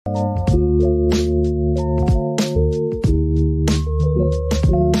The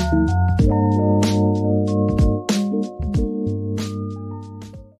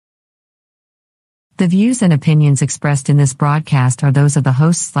views and opinions expressed in this broadcast are those of the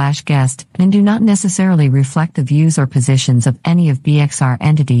host/guest and do not necessarily reflect the views or positions of any of BXR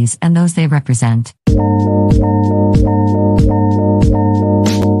entities and those they represent.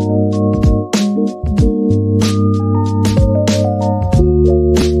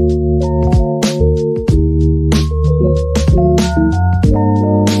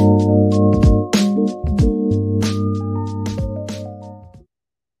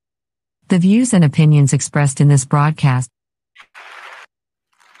 The views and opinions expressed in this broadcast.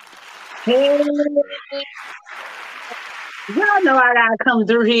 Hey, y'all know I gotta come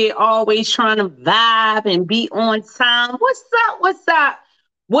through here always trying to vibe and be on time. What's up? What's up?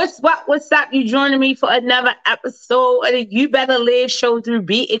 What's up? You joining me for another episode of the You Better Live show through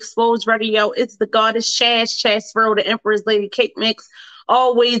Be Exposed Radio. It's the goddess Chaz Sparrow, the Empress Lady Cake Mix.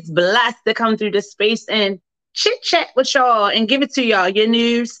 Always blessed to come through this space and chit chat with y'all and give it to y'all, your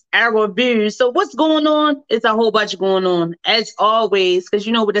news, our views. So what's going on? It's a whole bunch going on, as always, because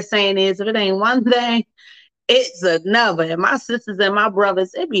you know what the saying is, if it ain't one thing, it's another. And my sisters and my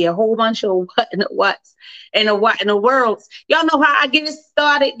brothers, it be a whole bunch of what in the whats and the what in the worlds. Y'all know how I get it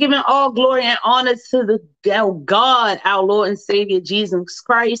started, giving all glory and honor to the God, our Lord and Savior, Jesus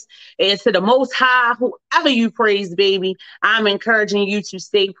Christ, and to the Most High, whoever you praise, baby. I'm encouraging you to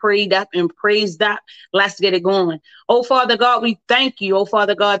stay prayed up and praised up. Let's get it going. Oh, Father God, we thank you. Oh,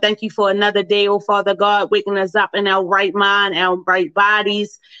 Father God, thank you for another day. Oh, Father God, waking us up in our right mind, our right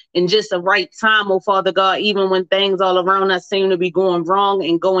bodies, in just the right time. Oh, Father God, even when things all around us seem to be going wrong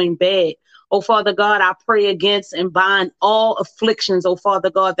and going bad. Oh, Father God, I pray against and bind all afflictions, oh, Father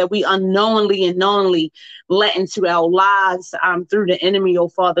God, that we unknowingly and knowingly let into our lives through the enemy, oh,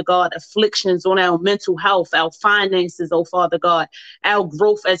 Father God, afflictions on our mental health, our finances, oh, Father God, our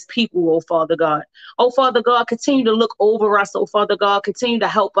growth as people, oh, Father God. Oh, Father God, continue to look over us, oh, Father God, continue to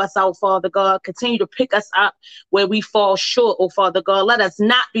help us out, Father God, continue to pick us up where we fall short, oh, Father God. Let us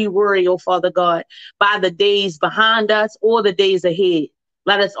not be worried, oh, Father God, by the days behind us or the days ahead.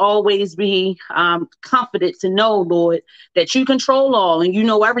 Let us always be confident to know, Lord, that you control all and you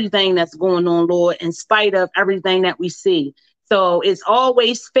know everything that's going on, Lord, in spite of everything that we see. So it's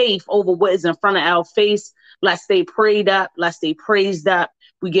always faith over what is in front of our face. Let's stay prayed up. Let's stay praised up.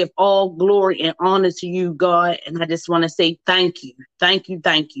 We give all glory and honor to you, God. And I just want to say thank you. Thank you.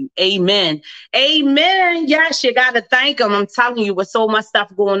 Thank you. Amen. Amen. Yes, you got to thank him. I'm telling you, with so much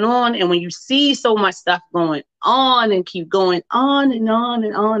stuff going on. And when you see so much stuff going on and keep going on and on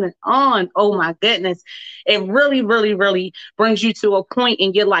and on and on, oh my goodness, it really, really, really brings you to a point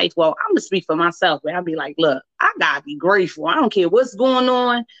in your life. Well, I'm going to speak for myself, but I'll be like, look, I got to be grateful. I don't care what's going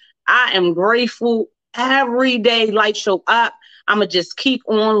on. I am grateful every day. Life show up. I'm going to just keep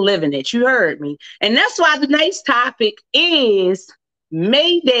on living it. You heard me. And that's why the next topic is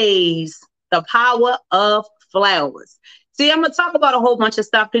May Days, the power of flowers. See, I'm going to talk about a whole bunch of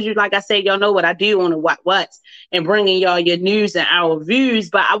stuff because, like I said, y'all know what I do on the what's and bringing y'all your news and our views.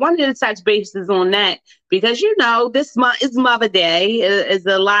 But I wanted to touch bases on that because, you know, this month is Mother Day. It's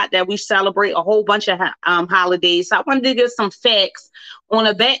a lot that we celebrate, a whole bunch of holidays. So I wanted to give some facts on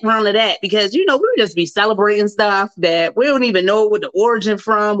the background of that because, you know, we just be celebrating stuff that we don't even know what the origin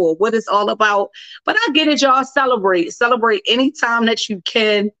from or what it's all about. But I get it, y'all. Celebrate any time that you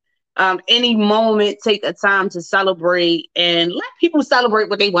can. Any moment, take a time to celebrate and let people celebrate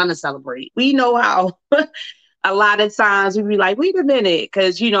what they want to celebrate. We know how a lot of times we be like, wait a minute,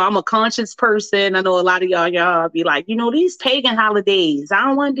 because, you know, I'm a conscious person. I know a lot of y'all be like, you know, these pagan holidays, I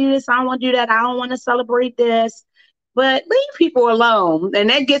don't want to do this, I don't want to do that, I don't want to celebrate this. But leave people alone. And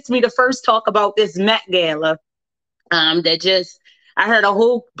that gets me to first talk about this Met Gala. I heard a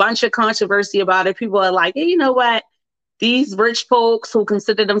whole bunch of controversy about it. People are like, hey, you know what? These rich folks who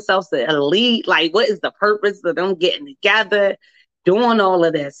consider themselves the elite, like, what is the purpose of them getting together, doing all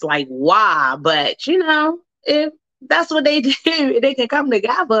of this? Like, why? But, you know, if that's what they do, they can come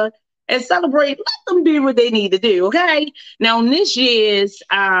together and celebrate. Let them do what they need to do, okay? Now, this year's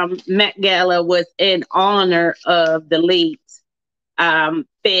Met Gala was in honor of the late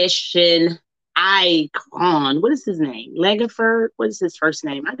fashion icon. What is his name? Lagerfeld? What is his first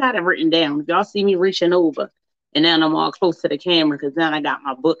name? I got it written down. If y'all see me reaching over. And then I'm all close to the camera because then I got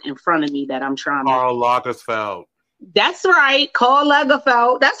my book in front of me that I'm trying to. Karl Lagerfeld. That's right. Karl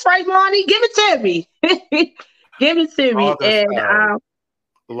Lagerfeld. That's right, Monty. Give it to me. Give it to me. And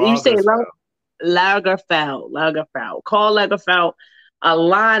you say Lagerfeld. Karl Lagerfeld. A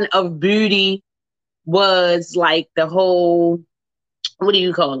line of beauty was like the whole what do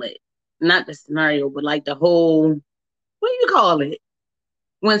you call it? Not the scenario, but like the whole, what do you call it?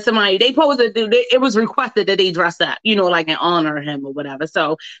 When somebody, they posed to do, it was requested that they dress up, like in honor of him or whatever.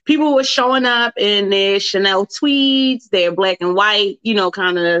 So people were showing up in their Chanel tweeds, their black and white,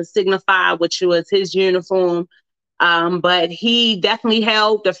 kind of signify which was his uniform. But he definitely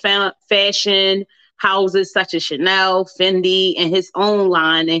held the fashion houses such as Chanel, Fendi, and his own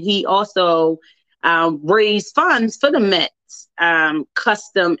line. And he also raised funds for the Met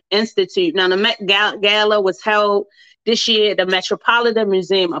Custom Institute. Now, the Met Gala was held this year at the Metropolitan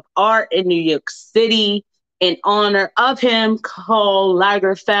Museum of Art in New York City in honor of him, Karl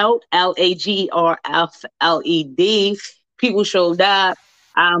Lagerfeld, Lagerfled. People showed up.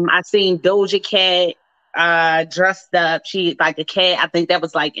 I seen Doja Cat dressed up. She like a cat. I think that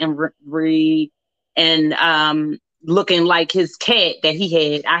was like looking like his cat that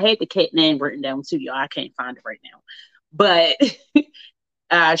he had. I had the cat name written down too, y'all. I can't find it right now. But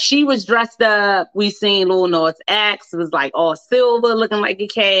she was dressed up. We seen Lil Nas X. It was like all silver, looking like a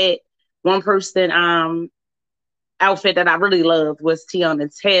cat. One person outfit that I really loved was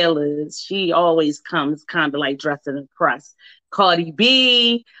Tiana Taylor's. She always comes kind of like dressed in a crust. Cardi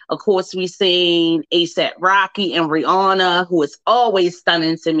B, of course, we seen A$AP Rocky and Rihanna, who is always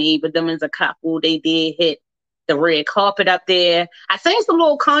stunning to me, but them as a couple, they did hit the red carpet up there. I seen some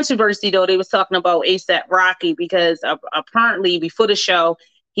little controversy though. They was talking about A$AP Rocky because apparently before the show,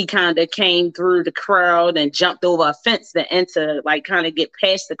 he kind of came through the crowd and jumped over a fence to enter, like kind of get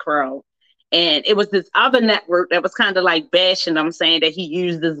past the crowd. And it was this other network that was kind of like bashing him, saying that he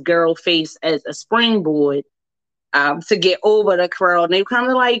used this girl face as a springboard to get over the crowd. And they were kind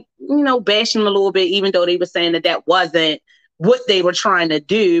of like, bashing him a little bit, even though they were saying that wasn't what they were trying to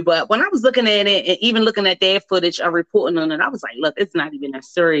do. But when I was looking at it and even looking at their footage of reporting on it, I was like, look, it's not even that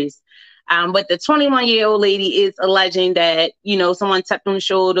serious. But the 21-year-old lady is alleging that, someone tapped on the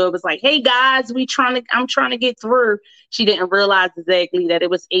shoulder, was like, hey guys, I'm trying to get through. She didn't realize exactly that it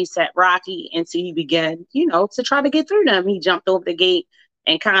was A$AP Rocky until he began, to try to get through them. He jumped over the gate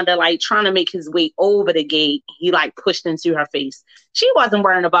and kind of like trying to make his way over the gate. He like pushed into her face. She wasn't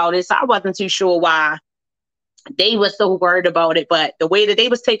worrying about it, so I wasn't too sure why they were so worried about it. But the way that they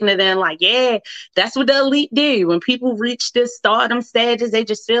was taking it in, like, yeah, that's what the elite do. When people reach this stardom status, they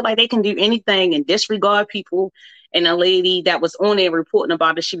just feel like they can do anything and disregard people. And a lady that was on there reporting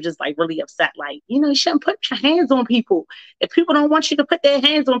about it, she was just like really upset. Like, you shouldn't put your hands on people if people don't want you to put their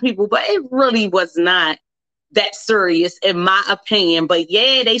hands on people. But it really was not that serious in my opinion. But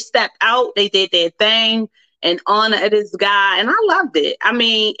yeah, they stepped out, they did their thing in honor of this guy, and I loved it. I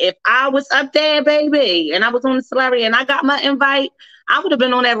mean, if I was up there, baby, and I was on the celebrity and I got my invite, I would have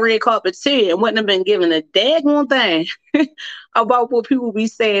been on that red carpet too and wouldn't have been given a daggone thing about what people be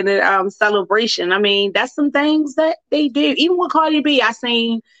saying at celebration. I mean, that's some things that they do. Even with Cardi B, I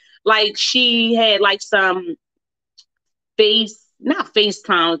seen like she had like some not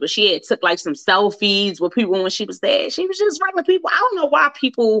FaceTimes, but she had took like some selfies with people when she was there. She was just regular people. I don't know why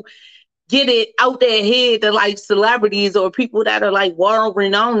people get it out their head that like celebrities or people that are like world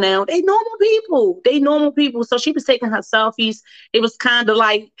renowned now, they normal people. So she was taking her selfies. It was kind of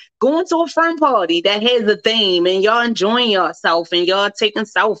like going to a friend party that has a theme and y'all enjoying yourself and y'all taking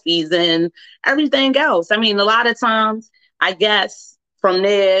selfies and everything else. I mean, a lot of times, I guess from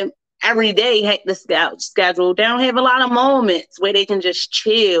there, every day hectic schedule, they don't have a lot of moments where they can just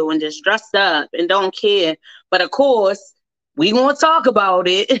chill and just dress up and don't care. But of course, we gonna talk about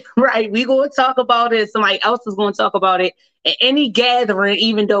it, right? We gonna talk about it. Somebody else is gonna talk about it. At any gathering,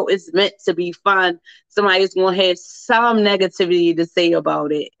 even though it's meant to be fun, somebody's gonna have some negativity to say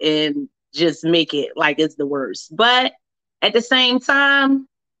about it and just make it like it's the worst. But at the same time,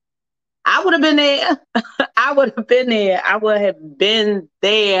 I would have been there. I would have been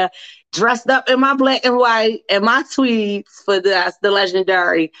there dressed up in my black and white and my tweeds for the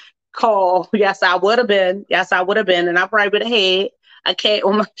legendary Karl. Yes, I would have been. And I probably would have had a cat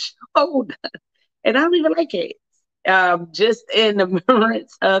on my shoulder. And I don't even like cats. Just in the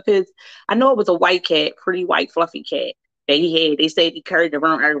remembrance of his, I know it was a white cat, pretty white, fluffy cat that he had. They said he carried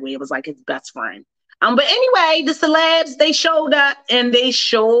around everywhere. It was like his best friend. But anyway, the celebs, they showed up and they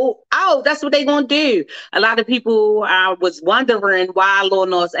showed out. That's what they're going to do. A lot of people was wondering why Lil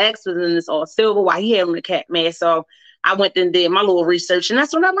Nas X was in this all silver, why he had on the cat mask. So I went and did my little research, and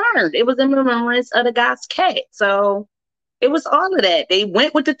that's what I learned. It was in remembrance of the guy's cat. So it was all of that. They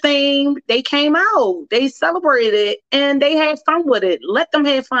went with the theme. They came out. They celebrated it, and they had fun with it. Let them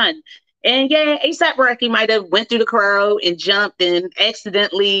have fun. And yeah, A$AP Rocky might have went through the crowd and jumped and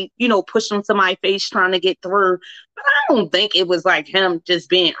accidentally, pushed on somebody's face trying to get through. But I don't think it was like him just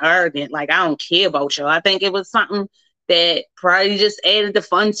being arrogant. Like, I don't care about you. I think it was something that probably just added the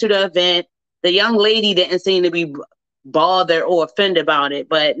fun to the event. The young lady didn't seem to be bothered or offended about it,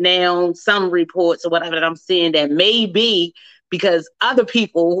 but now some reports or whatever that I'm seeing that may be because other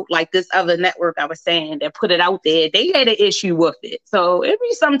people, like this other network I was saying, that put it out there, they had an issue with it. So it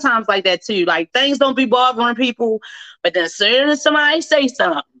be sometimes like that too. Like things don't be bothering people, but then as soon as somebody say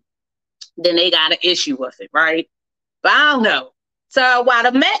something, then they got an issue with it, right? But I don't know. So while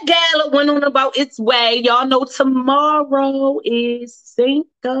the Met Gala went on about its way, y'all know tomorrow is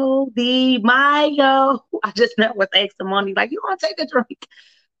Cinco de Mayo. I just met with asking Money, like, you want to take a drink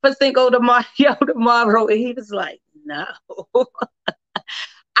for Cinco de Mayo tomorrow? And he was like, no.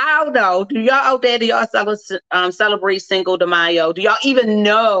 I don't know. Do y'all out there, do y'all celebrate Cinco de Mayo? Do y'all even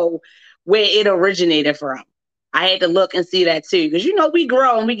know where it originated from? I had to look and see that too. Because, we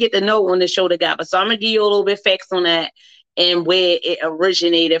grow and we get to know on the show together. So I'm going to give you a little bit of facts on that and where it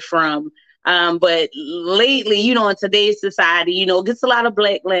originated from. But lately, in today's society, it gets a lot of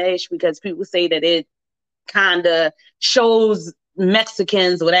backlash because people say that it kind of shows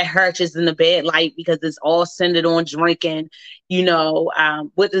Mexicans or that hurts in the bad light because it's all centered on drinking.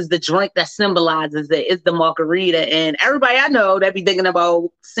 What is the drink that symbolizes it? It's the margarita. And everybody I know that be thinking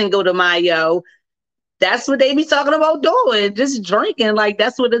about Cinco de Mayo, that's what they be talking about doing, just drinking. Like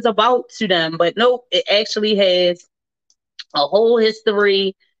that's what it's about to them. But no, it actually has a whole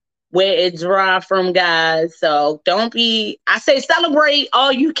history where it derived from, guys. So I say celebrate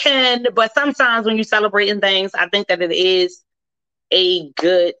all you can, but sometimes when you're celebrating things, I think that it is a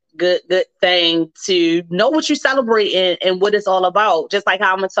good thing to know what you're celebrating and what it's all about. Just like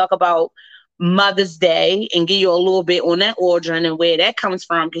how I'm going to talk about Mother's Day and give you a little bit on that origin and where that comes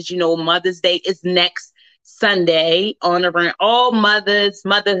from. Because, Mother's Day is next Sunday, honoring all mothers,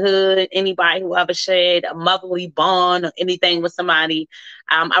 motherhood, anybody who ever shared a motherly bond or anything with somebody.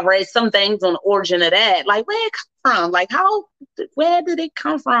 I read some things on the origin of that, like where it come from, like where did it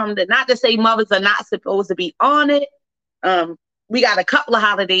come from? Not to say mothers are not supposed to be honored. We got a couple of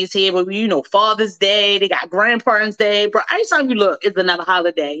holidays here, but Father's Day, they got Grandparents' Day, but every time you look, it's another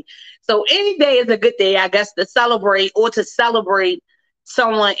holiday. So any day is a good day, I guess, to celebrate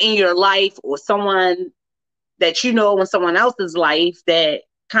someone in your life or someone that in someone else's life that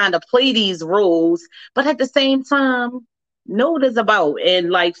kind of play these roles, but at the same time, know what it's about. And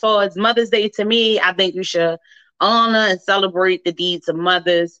like for as Mother's Day, to me, I think you should honor and celebrate the deeds of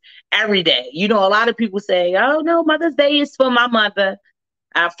mothers every day. A lot of people say, oh no, Mother's Day is for my mother.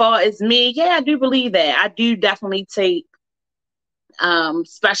 As far as me, yeah, I do believe that. I do definitely take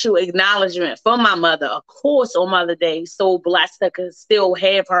special acknowledgement for my mother, of course, on Mother's Day. So blessed to could still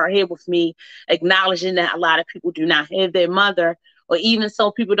have her here with me, acknowledging that a lot of people do not have their mother, or even so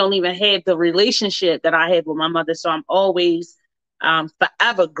people don't even have the relationship that I have with my mother. So I'm always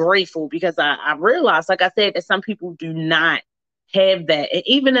forever grateful because I realize, like I said, that some people do not have that. And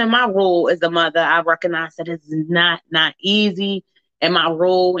even in my role as a mother, I recognize that it's not easy in my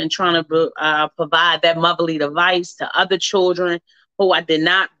role in trying to provide that motherly device to other children who I did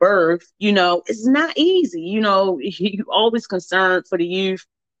not birth. It's not easy. You always concerned for the youth.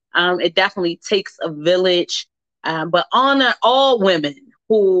 It definitely takes a village, but honor all women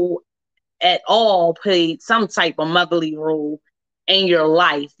who at all played some type of motherly role in your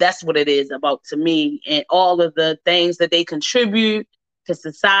life. That's what it is about to me, and all of the things that they contribute to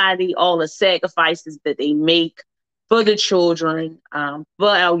society, all the sacrifices that they make for the children, for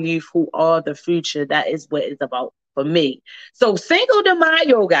our youth who are the future. That is what it's about for me. So Cinco de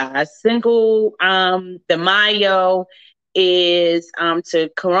Mayo, guys. Cinco de Mayo is to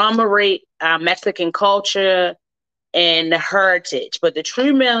commemorate Mexican culture and the heritage. But the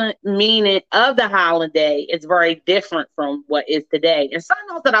true meaning of the holiday is very different from what is today. And something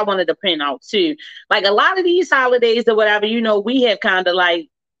else that I wanted to point out too, like a lot of these holidays or whatever, we have kind of like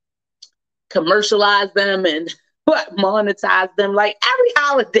commercialized them and monetize them. Like every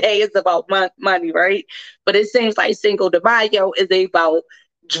holiday is about money, right? But it seems like Cinco de Mayo is about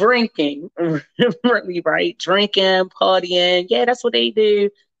drinking, really, right? Drinking, partying. Yeah, that's what they do.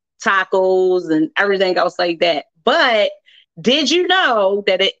 Tacos and everything else like that. But did you know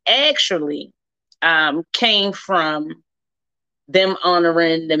that it actually came from them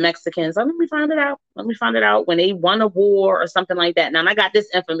honoring the Mexicans? Let me find it out. When they won a war or something like that. Now, I got this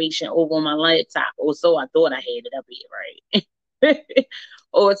information over on my laptop, or so I thought I had it up here, right?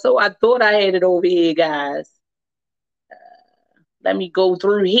 Or so I thought I had it over here, guys. Let me go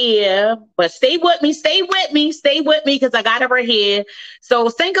through here, but stay with me, because I got it right here. So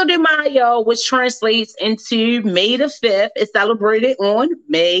Cinco de Mayo, which translates into May the 5th, is celebrated on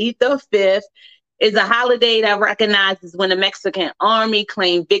May the 5th. is a holiday that recognizes when the Mexican army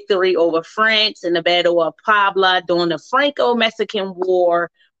claimed victory over France in the Battle of Puebla during the Franco-Mexican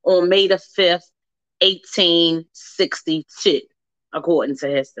War on May the 5th, 1862, according to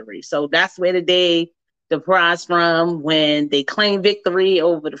history. So that's where the day derives from, when they claimed victory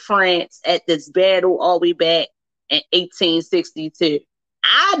over the France at this battle all the way back in 1862.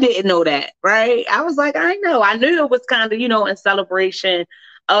 I didn't know that, right? I was like, I know. I knew it was kind of, in celebration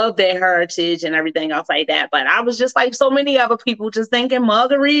of their heritage and everything else like that. But I was just like so many other people, just thinking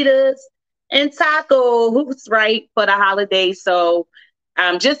margaritas and tacos, right, for the holiday. So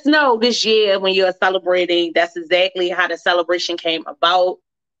just know this year when you're celebrating, that's exactly how the celebration came about,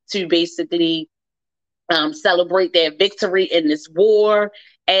 to basically celebrate their victory in this war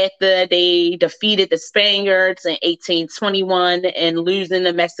after they defeated the Spaniards in 1821 and losing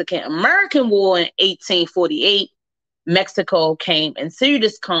the Mexican-American War in 1848. Mexico came into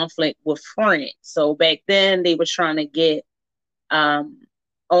this conflict with France. So back then they were trying to get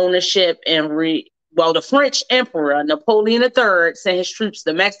ownership and the French Emperor Napoleon III sent his troops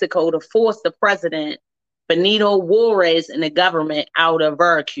to Mexico to force the president Benito Juarez and the government out of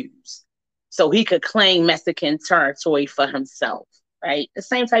Veracruz so he could claim Mexican territory for himself, right? The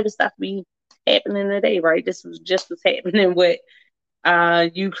same type of stuff be happening today, right? This was just what's happening with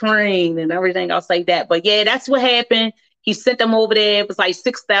Ukraine and everything else like that. But yeah, that's what happened. He sent them over there. It was like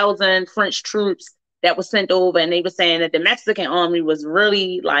 6,000 French troops that were sent over, and they were saying that the Mexican army was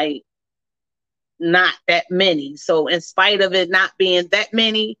really like not that many. So in spite of it not being that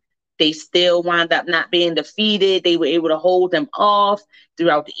many, they still wound up not being defeated. They were able to hold them off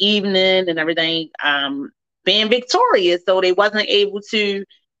throughout the evening and everything, being victorious. So they wasn't able to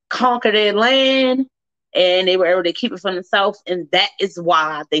conquer their land, and they were able to keep it for themselves. And that is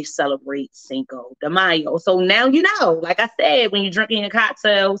why they celebrate Cinco de Mayo. So now you know, like I said, when you're drinking your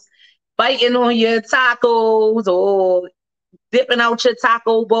cocktails, biting on your tacos or dipping out your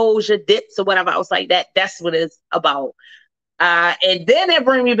taco bowls, your dips or whatever else like that, that's what it's about. And then it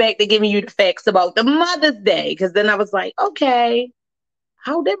brings me back to giving you the facts about the Mother's Day, because then I was like, okay,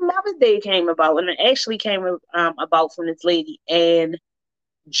 how did Mother's Day came about? And it actually came about from this lady, Anne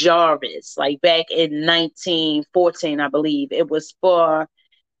Jarvis, like back in 1914, I believe. It was for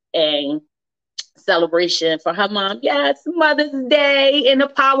a celebration for her mom. Yes, Mother's Day and the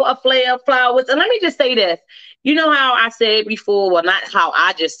power of flowers. And let me just say this. You know how I said before, well, not how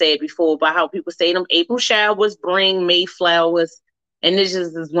I just said before, but how people say them April showers bring May flowers. And this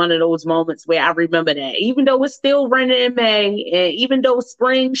is one of those moments where I remember that. Even though it's still raining in May, and even though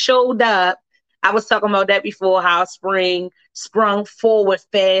spring showed up, I was talking about that before, how spring sprung forward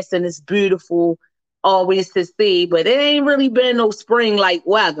fast and it's beautiful always to see. But it ain't really been no spring-like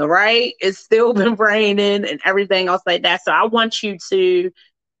weather, right? It's still been raining and everything else like that. So I want you to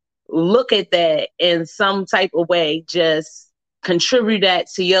look at that in some type of way, just contribute that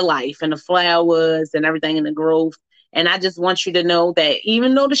to your life and the flowers and everything in the growth. And I just want you to know that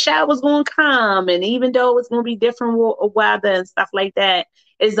even though the shower's going to come and even though it's going to be different weather and stuff like that,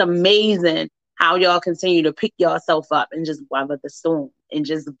 it's amazing how y'all continue to pick yourself up and just weather the storm and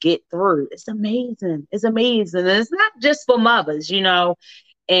just get through. It's amazing. It's amazing. And it's not just for mothers,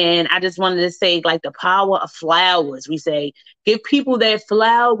 And I just wanted to say, like, the power of flowers. We say, give people their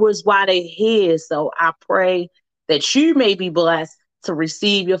flowers while they're here. So I pray that you may be blessed to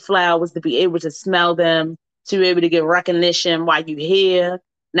receive your flowers, to be able to smell them, to be able to get recognition while you're here,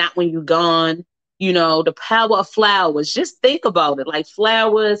 not when you're gone. The power of flowers. Just think about it. Like,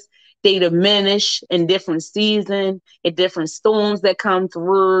 flowers, they diminish in different seasons, in different storms that come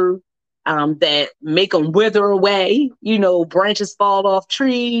through. That make them wither away, branches fall off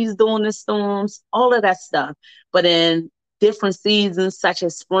trees during the storms, all of that stuff. But in different seasons, such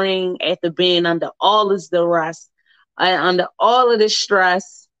as spring, after being under all of the rust, under all of the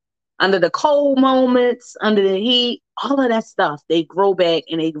stress, under the cold moments, under the heat, all of that stuff, they grow back,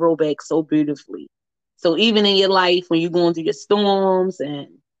 and they grow back so beautifully. So even in your life, when you're going through your storms and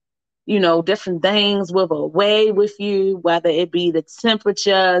different things with a way with you, whether it be the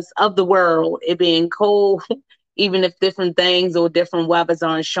temperatures of the world, it being cold, even if different things or different weathers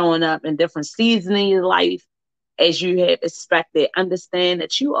aren't showing up in different seasons in your life as you have expected, understand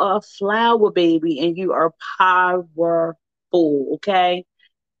that you are a flower, baby, and you are powerful, okay?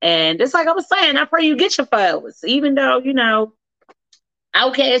 And just like I was saying, I pray you get your flowers, even though,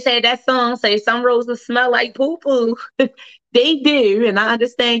 Outkast had that song, say some roses smell like poo-poo. They do, and I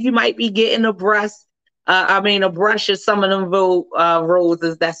understand you might be getting a brush of some of them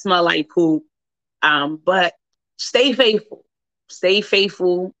roses that smell like poop. But stay faithful. Stay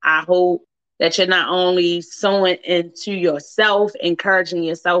faithful. I hope that you're not only sowing into yourself, encouraging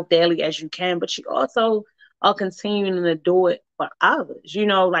yourself daily as you can, but you also are continuing to do it for others.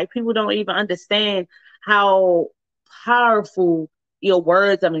 Like people don't even understand how powerful your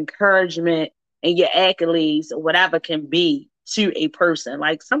words of encouragement and your accolades or whatever can be to a person.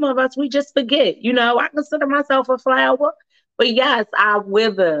 Like some of us, we just forget. I consider myself a flower, but yes, I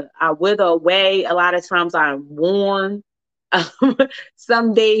wither. I wither away. A lot of times I'm worn.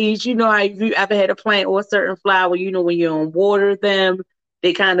 Some days, if you ever had a plant or a certain flower, when you don't water them,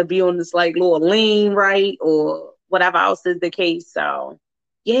 they kind of be on this like little lean, right? Or whatever else is the case. So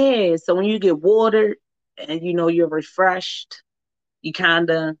yeah, so when you get watered and you're refreshed, you kind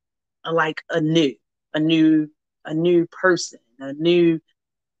of are like a new person, a new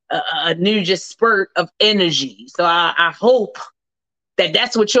just spurt of energy. So I hope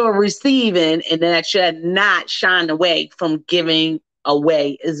that's what you're receiving and that you're not shying away from giving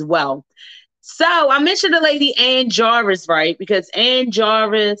away as well. So I mentioned the lady Ann Jarvis, right? Because Ann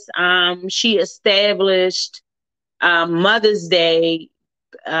Jarvis, she established Mother's Day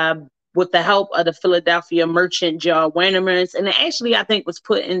with the help of the Philadelphia merchant John Wanamaker, and it actually I think was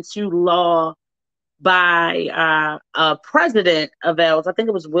put into law by a president of ours. I think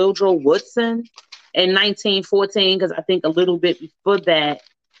it was Woodrow Woodson in 1914, because I think a little bit before that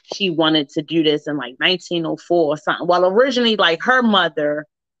she wanted to do this in like 1904 or something. Well, originally, like her mother,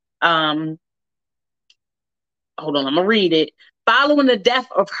 hold on, I'm gonna read it. Following the death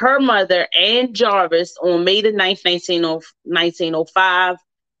of her mother, Ann Jarvis, on May the 9th, 1905,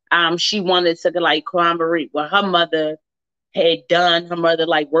 she wanted to like commemorate what her mother had done. Her mother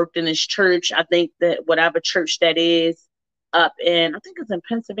like worked in this church. I think that whatever church that is up in, I think it's in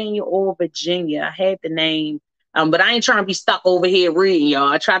Pennsylvania or Virginia. I had the name. But I ain't trying to be stuck over here reading, y'all.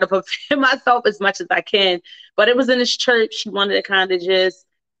 I try to prepare myself as much as I can. But it was in this church. She wanted to kind of just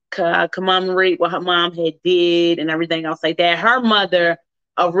commemorate what her mom had did and everything else like that. Her mother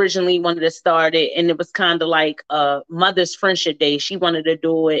originally wanted to start it, and it was kind of like a Mother's Friendship Day. She wanted to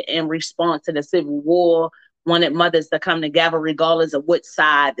do it in response to the Civil War, wanted mothers to come together regardless of what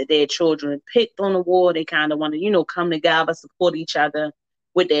side that their children picked on the war. They kind of wanted, come together, support each other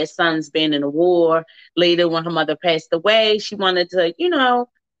with their sons being in the war. Later, when her mother passed away, she wanted to,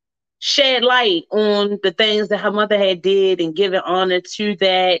 shed light on the things that her mother had did and give it honor to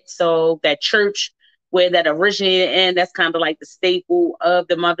that. So that church where that originated in, that's kind of like the staple of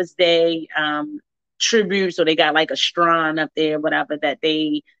the Mother's Day tribute. So they got like a shrine up there, whatever, that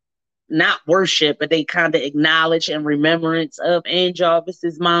they not worship, but they kind of acknowledge in remembrance of Ann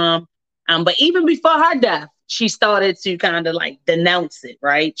Jarvis's mom. But even before her death, she started to kind of like denounce it,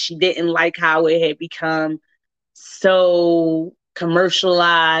 right? She didn't like how it had become so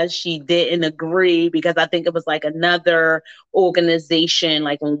commercialized. She didn't agree because I think it was like another organization,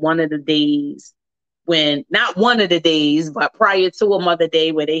 like on one of the days not one of the days, but prior to a Mother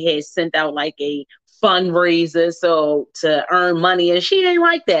Day, where they had sent out like a fundraiser so to earn money, and she didn't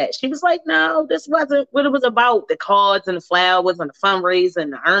like that. She was like, no, this wasn't what it was about, the cards and the flowers and the fundraiser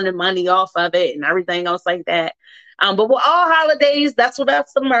and the earning money off of it and everything else like that. But with all holidays, that's what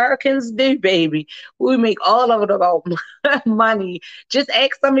us Americans do, baby. We make all of it about money. Just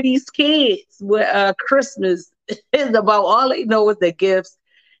ask some of these kids what Christmas is about. All they know is the gifts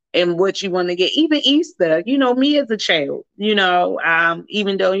and what you want to get. Even Easter, me as a child, even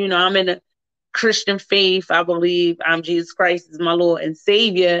though, I'm in a Christian faith, I believe Jesus Christ is my Lord and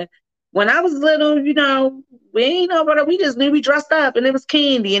Savior. When I was little, we ain't know about it. We just knew we dressed up and it was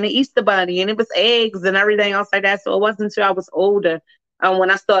candy and the Easter bunny and it was eggs and everything else like that. So it wasn't until I was older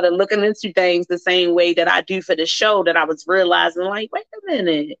when I started looking into things the same way that I do for the show that I was realizing, like, wait a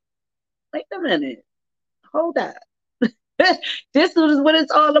minute, hold up. This is what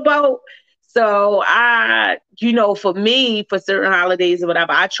it's all about. So for me, for certain holidays or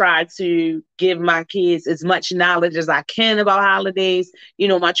whatever, I try to give my kids as much knowledge as I can about holidays.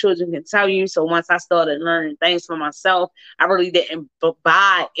 My children can tell you. So once I started learning things for myself, I really didn't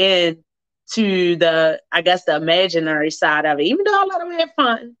buy in to the imaginary side of it, even though I let them have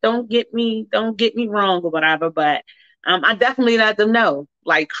fun. Don't get me wrong or whatever, but I definitely let them know,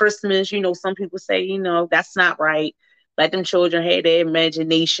 like Christmas, some people say, that's not right. Let them children have their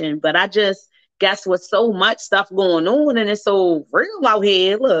imagination. But I just guess with so much stuff going on and it's so real out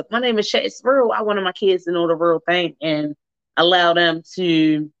here. Look, my name is Shay. It's real. I wanted my kids to know the real thing and allow them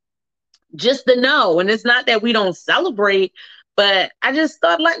to just to know. And it's not that we don't celebrate, but I just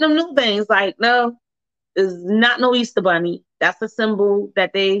started letting them know things like, no, it's not no Easter bunny. That's a symbol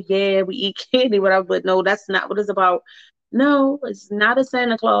that we eat candy, whatever. But no, that's not what it's about. No, it's not a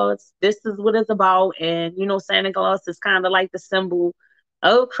Santa Claus. This is what it's about. And, Santa Claus is kind of like the symbol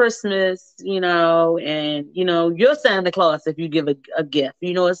oh, Christmas, and, you're Santa Claus if you give a gift.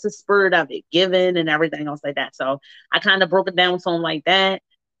 It's the spirit of it, giving and everything else like that. So I kind of broke it down to him like that.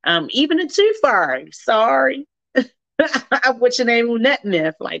 Even the tooth fairy, sorry. What's your name on that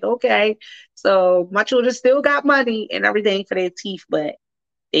myth? Like, okay. So my children still got money and everything for their teeth, but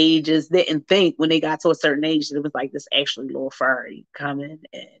they just didn't think when they got to a certain age that it was like this actually little fairy coming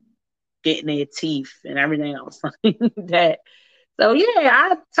and getting their teeth and everything else like that. So yeah,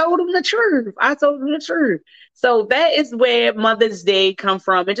 I told them the truth. So that is where Mother's Day come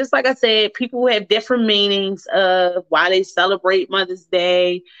from. And just like I said, people have different meanings of why they celebrate Mother's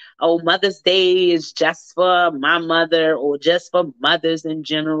Day. Oh, Mother's Day is just for my mother or just for mothers in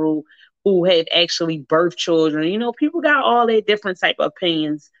general who have actually birthed children. People got all their different type of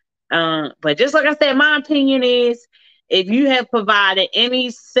opinions. But just like I said, my opinion is if you have provided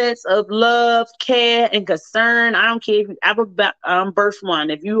any sense of love, care, and concern, I don't care if you ever birthed one.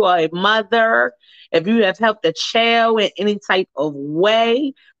 If you are a mother, if you have helped a child in any type of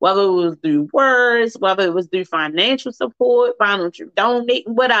way, whether it was through words, whether it was through financial support, financial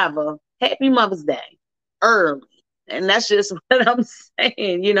donating, whatever, happy Mother's Day early. And that's just what I'm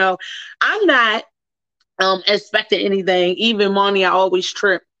saying. I'm not expecting anything. Even Monty, I always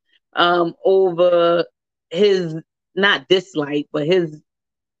trip over his not dislike, but his,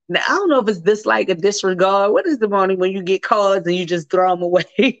 I don't know if it's dislike or disregard. What is the morning when you get cards and you just throw them away?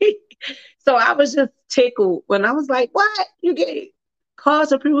 So I was just tickled when I was like, what? You get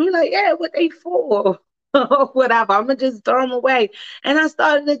cards of people? You're like, yeah, what they for? Whatever. I'm going to just throw them away. And I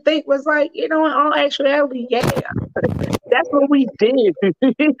started to think was like, in all actuality, yeah. That's what we did.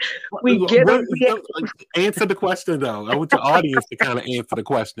 We get them. Answer the question, though. I want the audience to kind of answer the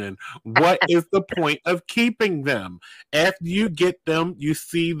question. What is the point of keeping them? After you get them, you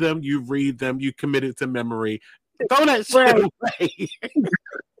see them, you read them, you commit it to memory. Throw that shit away.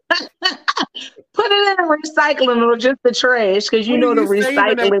 Put it in recycling or just the trash, because the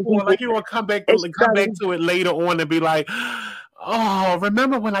recycling. Like you want to come back to it later on and be like, oh,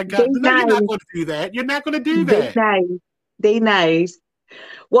 remember when I got? No, you're not going to do that. You're not going to do that. They nice.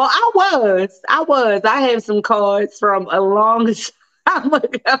 Well, I was. I have some cards from a long time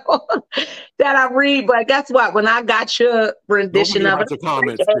ago that I read, but guess what? When I got your rendition of it,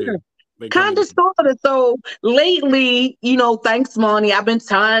 comments too. Kind of sort of. So lately, thanks, Monty, I've been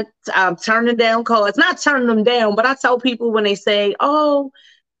turning down cards. Not turning them down, but I tell people when they say, oh,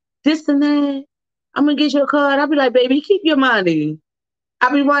 this and that, I'm going to get you a card. I'll be like, baby, keep your money.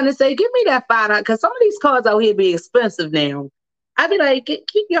 I'll be wanting to say, give me that $5, because some of these cards out here be expensive now. I'd be like,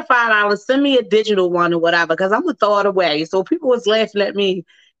 keep your $5, send me a digital one or whatever, because I'm going to throw it away. So people was laughing at me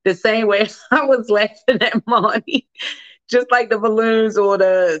the same way I was laughing at Monty. Just like the balloons or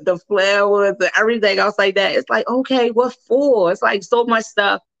the flowers and everything else like that. It's like, okay, what for? It's like so much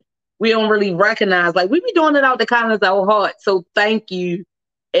stuff we don't really recognize. Like we be doing it out the kindness of our heart. So thank you.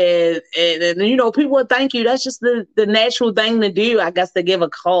 And people would thank you. That's just the natural thing to do, I guess, to give a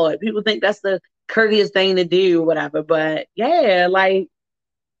card. People think that's the courteous thing to do or whatever. But yeah, like,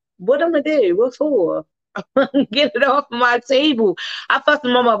 what I'm going to do? What for? Get it off my table. I fuss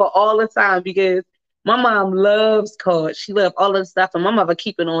with my mother all the time because my mom loves cards. She loves all of the stuff. And my mother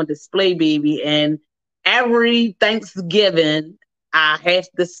keep it on display, baby. And every Thanksgiving, I have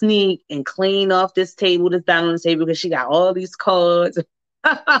to sneak and clean off this table that's down on the table because she got all these cards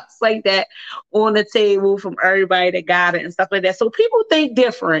like that on the table from everybody that got it and stuff like that. So people think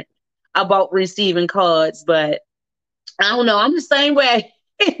different about receiving cards, but I don't know. I'm the same way.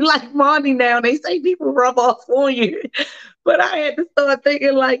 Like Monty now, they say people rub off on you. But I had to start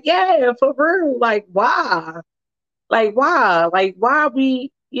thinking like, yeah, for real. Like, why? Like, why? Like, why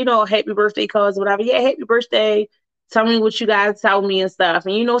we, happy birthday cards, whatever. Yeah, happy birthday. Tell me what you guys tell me and stuff.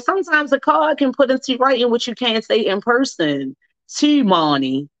 And, sometimes a card can put into writing what you can't say in person to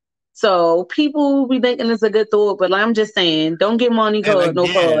Monty. So people be thinking it's a good thought, but I'm just saying, don't get Monty card, no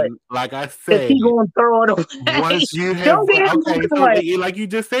card. Like I said, he gonna throw it away. Once you have, like you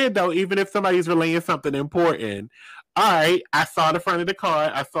just said though, even if somebody's relaying something important, all right, I saw the front of the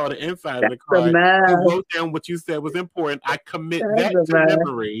card, I saw the inside of the card, you wrote down what you said was important. I commit that to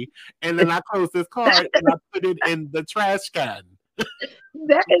memory, and then I close this card and I put it in the trash can.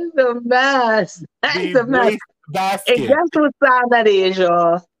 That is a mess. That's a mess. Basket. And guess what sign that is,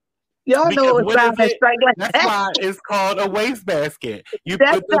 y'all? Y'all know what sign that strike like that. That's why it's called a waste basket. You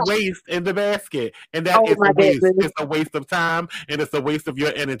put the waste in the basket, and that is a waste. It's a waste of time, and it's a waste of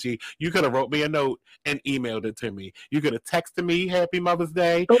your energy. You could have wrote me a note and emailed it to me. You could have texted me Happy Mother's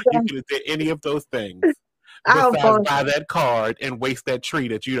Day. Okay. You could have did any of those things. Besides buy that card and waste that tree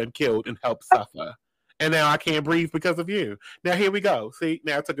that you done killed and helped suffer. And now I can't breathe because of you. Now here we go. See,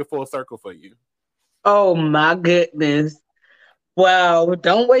 now I took it full circle for you. Oh my goodness. Well,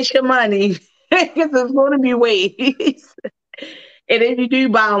 don't waste your money because it's going to be waste. And if you do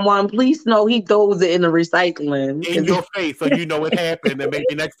buy one, please know he throws it in the recycling. In your face, so you know it happened, and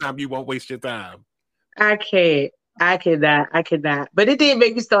maybe next time you won't waste your time. I cannot. But it did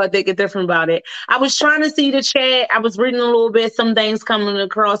make me start thinking different about it. I was trying to see the chat. I was reading a little bit, some things coming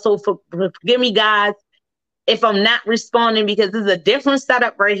across. So forgive me, guys, if I'm not responding, because this is a different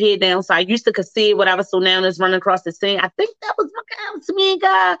setup right here now. So I used to see whatever. So now it's running across the scene. I think that was my guy, me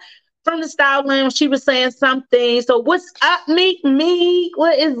guy from the Style Lounge. She was saying something. So what's up, Meek?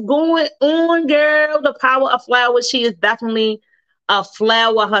 What is going on, girl? The power of flowers. She is definitely a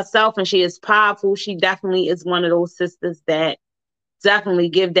flower herself, and she is powerful. She definitely is one of those sisters that definitely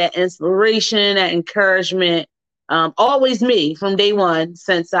give that inspiration, that encouragement. Always me from day one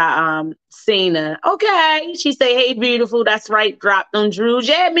since I seen her. Okay, she say, "Hey, beautiful." That's right. Drop them Drews.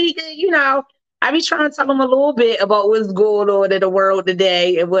 Yeah, me. You know, I be trying to tell them a little bit about what's going on in the world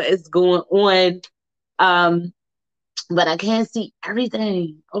today and what is going on. But I can't see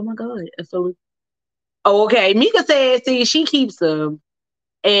everything. Oh my God. Oh, okay. Mika said, see, she keeps them.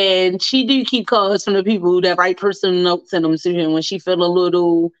 And she do keep cards from the people that write personal notes in them. So when she feel a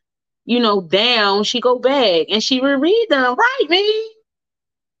little, down, she go back and she reread them. Right, me.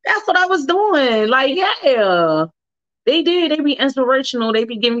 That's what I was doing. Like, yeah. They do. They be inspirational. They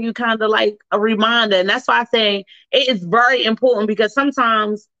be giving you kind of like a reminder. And that's why I say it is very important, because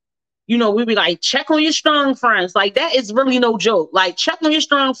sometimes, we be like, check on your strong friends. Like, that is really no joke. Like, check on your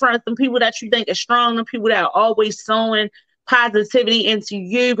strong friends, the people that you think are strong, the people that are always sowing positivity into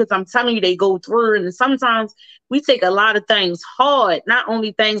you, because I'm telling you, they go through. And sometimes we take a lot of things hard, not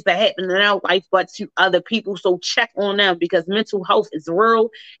only things that happen in our life, but to other people. So check on them, because mental health is real.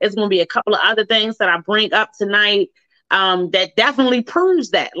 It's going to be a couple of other things that I bring up tonight that definitely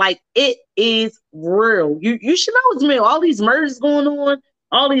proves that. Like, it is real. You should know it's real. All these murders going on,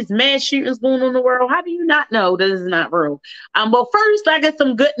 all these mass shootings going on in the world. How do you not know this is not real? But first, I got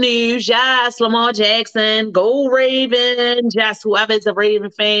some good news. Yes, Lamar Jackson, go Ravens. Yes, whoever is a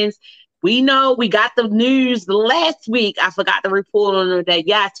Raven fans. We know we got the news last week. I forgot to report on it that,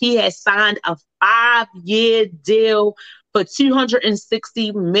 yes, he has signed a 5-year deal for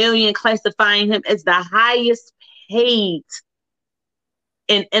 $260 million, classifying him as the highest paid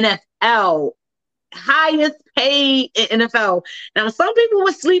in NFL. Highest paid in NFL. Now, some people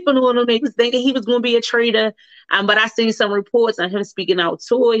were sleeping on him. They was thinking he was going to be a trader. But I seen some reports on him speaking out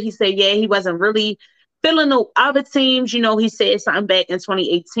to it. He said, yeah, he wasn't really feeling no other teams. He said something back in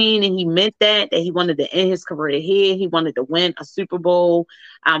 2018, and he meant that he wanted to end his career here. He wanted to win a Super Bowl.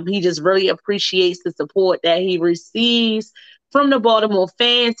 He just really appreciates the support that he receives from the Baltimore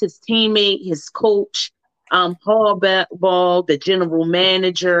fans, his teammate, his coach, Harbaugh, the general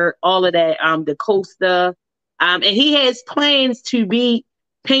manager, all of that, DaCosta. And he has plans to beat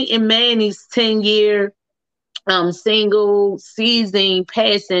Peyton Manning's 10-year single season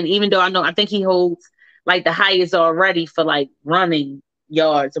passing, even though I think he holds like the highest already for like running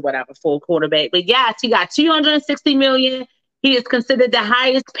yards or whatever for a quarterback. But yes, he got $260 million. He is considered the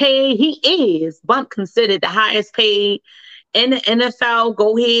highest paid. He is considered the highest paid in the NFL.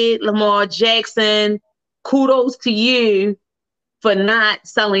 Go ahead, Lamar Jackson. Kudos to you for not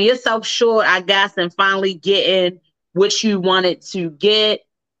selling yourself short, I guess, and finally getting what you wanted to get.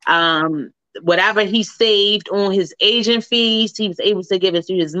 Whatever he saved on his agent fees, he was able to give it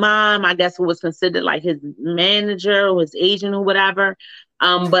to his mom, I guess, who was considered like his manager or his agent or whatever.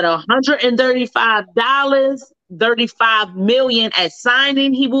 But $35 million at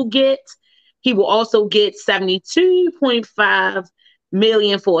signing he will get. He will also get $72.5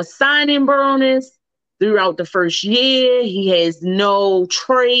 million for a signing bonus. Throughout the first year, he has no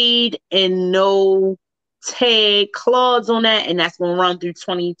trade and no tag clause on that, and that's going to run through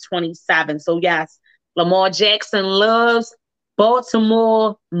 2027. So yes, Lamar Jackson loves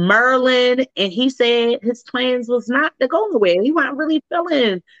Baltimore, Maryland, and he said his plans was not to go nowhere. He wasn't really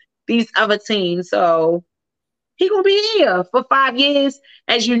feeling these other teams, so he going to be here for 5 years.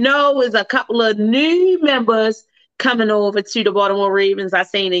 As you know, is a couple of new members coming over to the Baltimore Ravens. I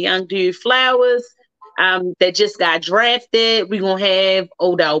seen a young dude, Flowers, that just got drafted. We're going to have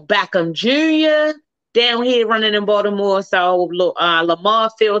Odell Beckham Jr. down here running in Baltimore. So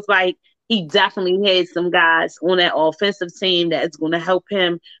Lamar feels like he definitely had some guys on that offensive team that is going to help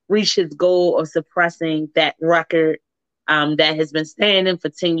him reach his goal of suppressing that record that has been standing for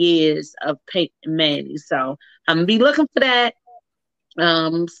 10 years of Peyton Manning. So I'm going to be looking for that.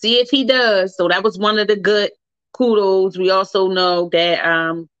 See if he does. So that was one of the good kudos. We also know that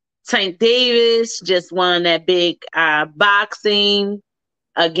Tank Davis just won that big boxing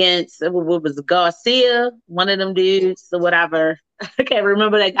against, what was it, Garcia, one of them dudes or whatever. I can't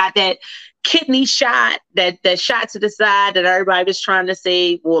remember. They got that kidney shot, that shot to the side that everybody was trying to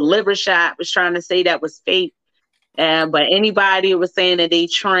say, well, liver shot was trying to say that was fake. But anybody was saying that they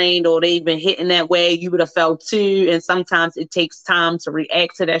trained or they've been hitting that way, you would have felt too. And sometimes it takes time to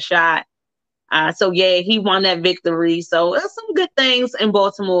react to that shot. So yeah, he won that victory. So there's some good things in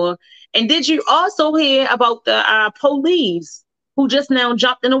Baltimore. And did you also hear about the police who just now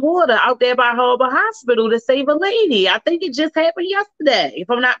jumped in the water out there by Harbor Hospital to save a lady? I think it just happened yesterday, if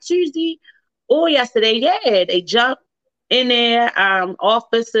I'm not Tuesday or yesterday. Yeah, they jumped in there.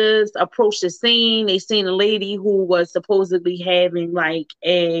 Officers approached the scene. They seen a lady who was supposedly having like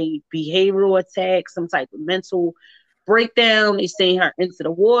a behavioral attack, some type of mental breakdown. They seen her into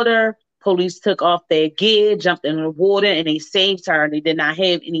the water. Police took off their gear, jumped in the water, and they saved her. They did not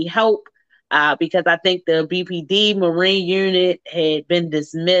have any help because I think the BPD Marine unit had been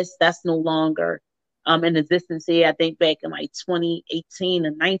dismissed. That's no longer in existence here. I think back in like 2018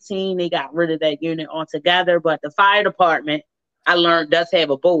 and 19, they got rid of that unit altogether. But the fire department, I learned, does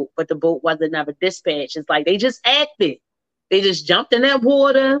have a boat, but the boat wasn't never dispatched. It's like they just acted. They just jumped in that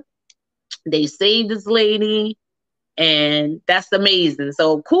water. They saved this lady. And that's amazing.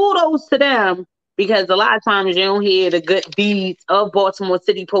 So kudos to them, because a lot of times you don't hear the good deeds of Baltimore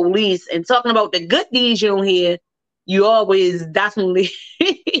City Police. And talking about the good deeds you don't hear, you always definitely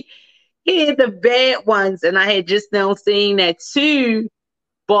hear the bad ones. And I had just now seen that 2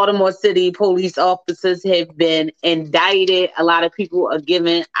 Baltimore City police officers have been indicted. A lot of people are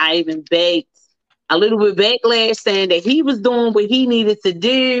giving Ivan Bates a little bit backlash, saying that he was doing what he needed to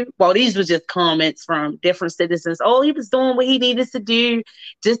do. Well, these were just comments from different citizens. Oh, he was doing what he needed to do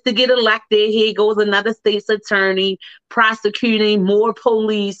just to get elected. Here goes another state's attorney prosecuting more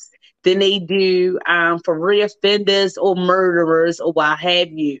police than they do for reoffenders or murderers or what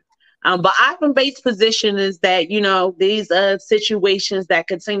have you. But Ivan Bates' position is that, these are situations that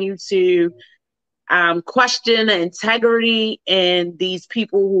continue to question the integrity and these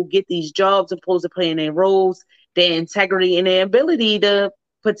people who get these jobs opposed to playing their roles, their integrity and their ability to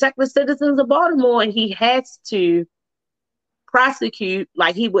protect the citizens of Baltimore. And he has to prosecute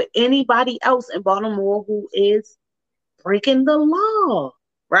like he would anybody else in Baltimore who is breaking the law,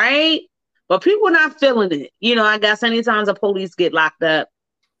 right? But people are not feeling it. I guess anytime the police get locked up,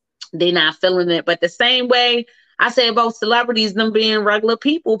 they're not feeling it. But the same way I say about celebrities, them being regular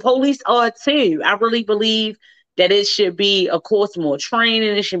people, police are too. I really believe that it should be, of course, more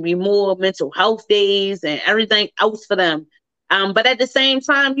training. It should be more mental health days and everything else for them. But at the same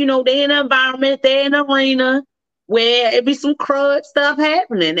time, they're in an environment, they're in an arena where it be some crud stuff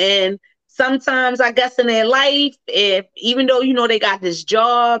happening. And sometimes, I guess, in their life, even though, they got this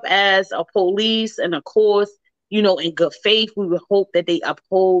job as a police, and of course, in good faith, we would hope that they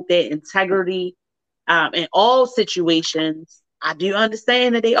uphold their integrity in all situations. I do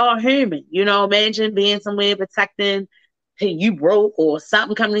understand that they are human. Imagine being somewhere protecting, hey, you broke or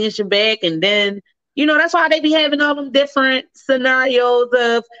something coming against your back. And then, that's why they be having all them different scenarios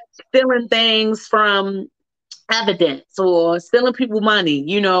of stealing things from evidence or stealing people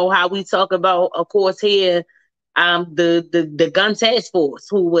money. How we talk about, of course, here, the gun task force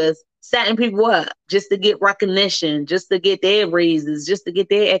who was setting people up just to get recognition, just to get their raises, just to get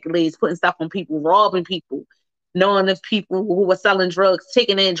their accolades, putting stuff on people, robbing people, knowing if people who were selling drugs,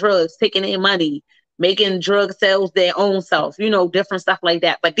 taking their money, making drug sales their own self, different stuff like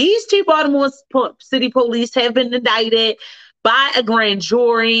that. But these 2 Baltimore City Police have been indicted by a grand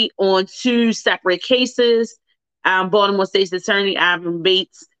jury on 2 separate cases. Baltimore State's Attorney Ivan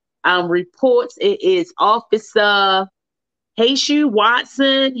Bates reports it is Officer Hayshu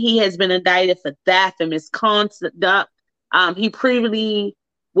Watson. He has been indicted for theft and misconduct. He previously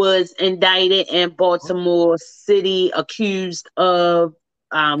was indicted in Baltimore City, accused of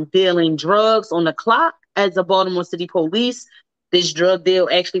dealing drugs on the clock as a Baltimore City Police. This drug deal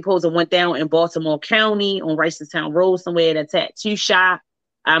actually went down in Baltimore County on Ricerstown Road, somewhere at a tattoo shop.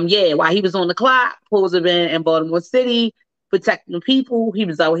 While he was on the clock, supposed to have been in Baltimore City, protecting the people. He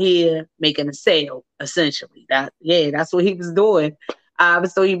was out here making a sale, essentially. That's what he was doing.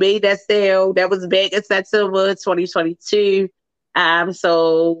 So he made that sale. That was back in September 2022.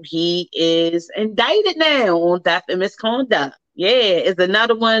 So he is indicted now on theft and misconduct. It's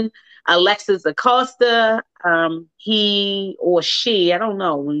another one, Alexis Acosta. He or she, I don't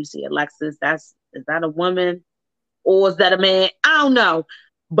know. When you see Alexis, is that a woman or is that a man? I don't know.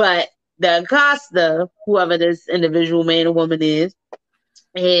 But the Acosta, whoever this individual man or woman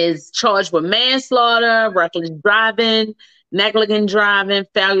is charged with manslaughter, reckless driving, negligent driving,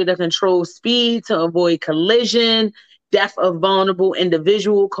 failure to control speed to avoid collision, death of vulnerable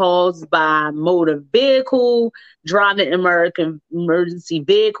individual caused by motor vehicle, driving American emergency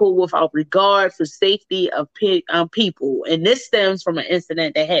vehicle without regard for safety of people. And this stems from an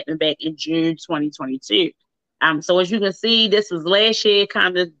incident that happened back in June 2022. So as you can see, this was last year,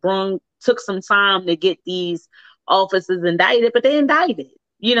 kind of took some time to get these officers indicted, but they indicted,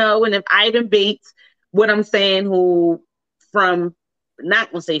 and if Ivan Bates, what I'm saying, who from,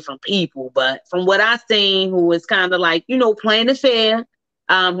 not gonna say from people, but from what I've seen, who is kind of like, playing it fair.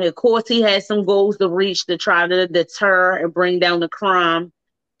 Of course, he has some goals to reach to try to deter and bring down the crime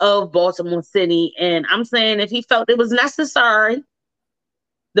of Baltimore City. And I'm saying if he felt it was necessary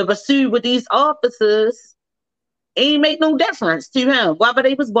to pursue with these officers, it ain't make no difference to him, whether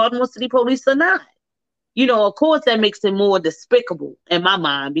they was Baltimore City police or not. Of course, that makes it more despicable in my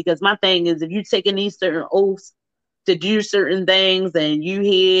mind, because my thing is, if you're taking these certain oaths to do certain things and you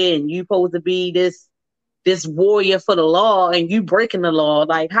here and you supposed to be this warrior for the law and you breaking the law,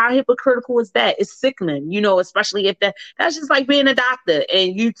 like how hypocritical is that? It's sickening, especially if that's just like being a doctor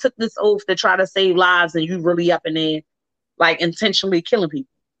and you took this oath to try to save lives and you really up in there like intentionally killing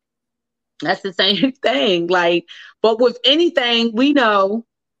people. That's the same thing. Like, but with anything, we know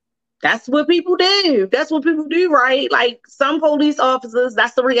that's what people do. That's what people do, right? Like some police officers,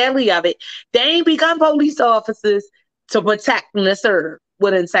 that's the reality of it. They ain't become police officers to protect and serve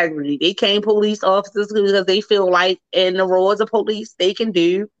with integrity. They became police officers because they feel like in the roles of police, they can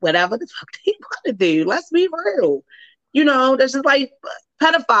do whatever the fuck they want to do. Let's be real. That's just like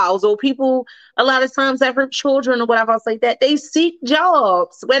pedophiles or people a lot of times that hurt children or whatever else like that. They seek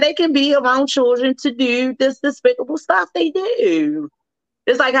jobs where they can be around children to do this despicable stuff they do.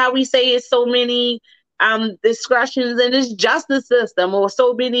 It's like how we say it's so many discretions in this justice system or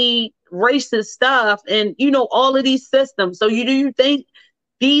so many racist stuff and, all of these systems. So do you think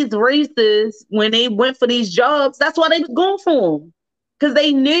these races, when they went for these jobs, that's why they was going for them? Because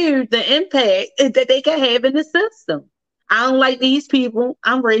they knew the impact that they could have in the system. I don't like these people.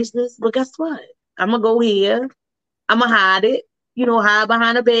 I'm racist, but guess what? I'm going to go here. I'm going to hide it. Hide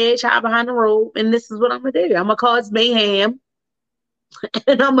behind a badge, hide behind a robe. And this is what I'm going to do. I'm going to cause mayhem.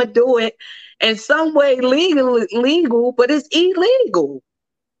 And I'm going to do it in some way legal, but it's illegal.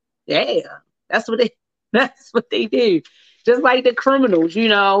 Yeah, that's what they do. Just like the criminals,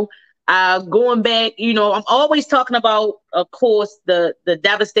 going back, I'm always talking about, of course, the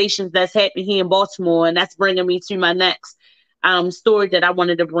devastations that's happening here in Baltimore. And that's bringing me to my next story that I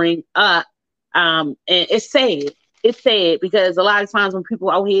wanted to bring up. And it's sad. It's sad because a lot of times when people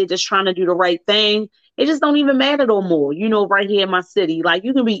out here just trying to do the right thing, it just don't even matter no more. Right here in my city, like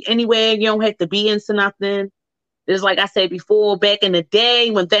you can be anywhere. You don't have to be into nothing. Just like I said before, back in the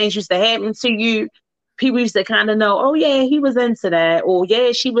day when things used to happen to you, people used to kind of know, oh yeah, he was into that, or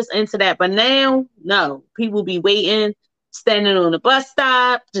yeah, she was into that. But now, no, people be waiting, standing on the bus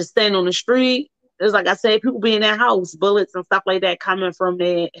stop, just standing on the street. It's like I said, people be in their house, bullets and stuff like that coming from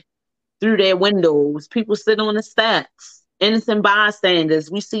through their windows. People sit on the steps, innocent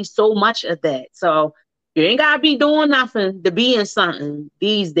bystanders. We see so much of that. So you ain't gotta be doing nothing to be in something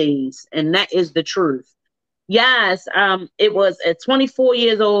these days, and that is the truth. Yes, it was at 24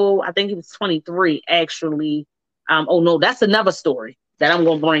 years old. I think he was 23, actually. Oh, no, that's another story that I'm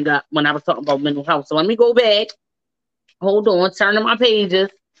going to bring up when I was talking about mental health. So let me go back. Hold on, turn to my pages.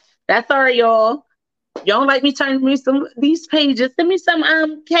 That's all right, y'all. Y'all don't like me turning me some these pages. Send me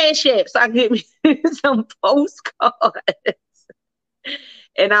some Cash App so I can get me some postcards.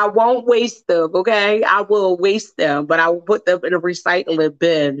 And I won't waste them, okay? I will waste them, but I will put them in a recycling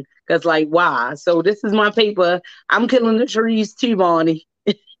bin because, like, why? So this is my paper. I'm killing the trees too, Bonnie.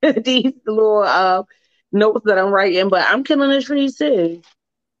 These little notes that I'm writing, but I'm killing the trees too.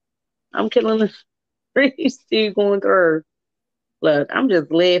 I'm killing the trees too going through. Look, I'm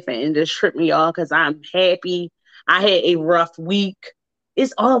just laughing and just tripping y'all because I'm happy. I had a rough week.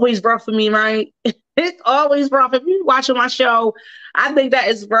 It's always rough for me, right? It's always rough. If you're watching my show, I think that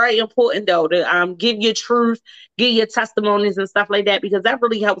is very important, though, to give your truth, give your testimonies and stuff like that, because that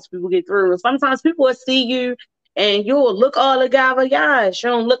really helps people get through. Sometimes people will see you and you'll look all together. Gosh, you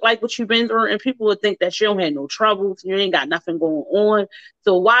don't look like what you've been through, and people will think that you don't have no troubles. You ain't got nothing going on.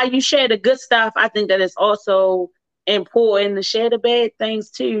 So while you share the good stuff, I think that it's also important to share the bad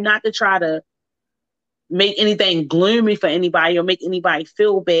things, too, not to try to make anything gloomy for anybody or make anybody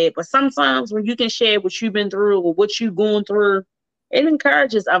feel bad. But sometimes when you can share what you've been through or what you're going through, it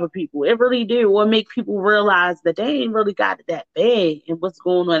encourages other people. It really do. Or make people realize that they ain't really got it that bad and what's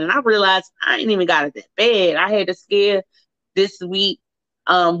going on. And I realized I ain't even got it that bad. I had a scare this week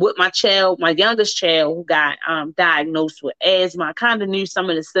with my youngest child who got diagnosed with asthma. I kind of knew some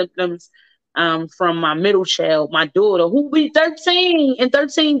of the symptoms from my middle child, my daughter, who will be 13 in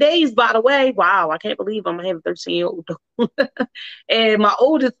 13 days, by the way. Wow, I can't believe I'm going to have a 13-year-old. And my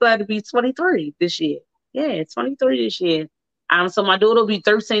oldest son to be 23 this year. Yeah, 23 this year. So my daughter will be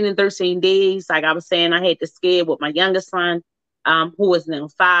 13 in 13 days. Like I was saying, I had to scare with my youngest son, who is now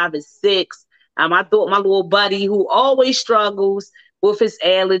 5 and 6. I thought my little buddy, who always struggles with his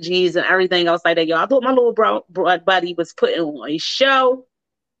allergies and everything else like that, I thought my little buddy was putting on a show.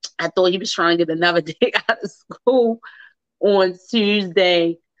 I thought he was trying to get another day out of school on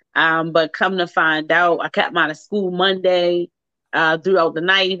Tuesday. But come to find out, I kept him out of school Monday throughout the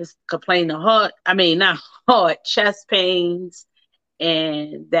night. He was complaining of chest pains.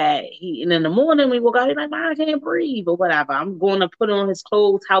 And and in the morning we woke up, he's like, I can't breathe or whatever. I'm going to put on his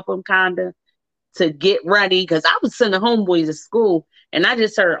clothes, help him kind of to get ready. Because I was sending homeboys to school and I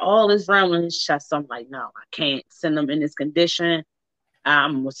just heard all this rumbling in his chest. So I'm like, no, I can't send him in this condition.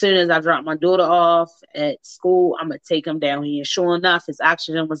 As soon as I dropped my daughter off at school, I'm going to take him down here. Sure enough, his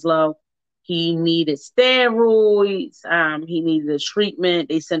oxygen was low. He needed steroids. He needed a treatment.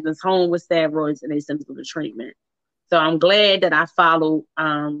 They sent us home with steroids and they sent us to the treatment. So I'm glad that I followed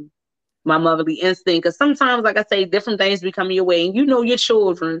my motherly instinct. Because sometimes, like I say, different things become your way and you know your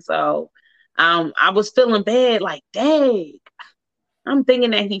children. So I was feeling bad, like, dang, I'm thinking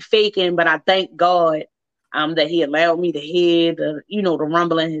that he faking, but I thank God that he allowed me to hear the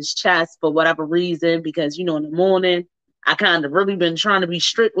rumble in his chest for whatever reason, because, in the morning, I kind of really been trying to be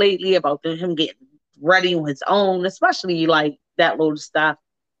strict lately about him getting ready on his own, especially like that little stuff,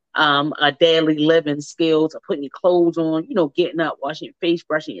 a daily living skills of putting your clothes on, getting up, washing your face,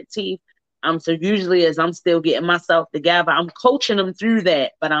 brushing your teeth. So usually as I'm still getting myself together, I'm coaching him through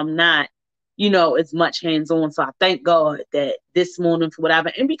that, but I'm not, as much hands-on. So I thank God that this morning, for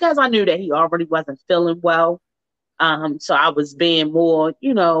whatever, and because I knew that he already wasn't feeling well, so I was being more,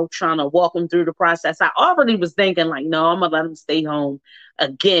 trying to walk him through the process. I already was thinking like, no, I'm going to let him stay home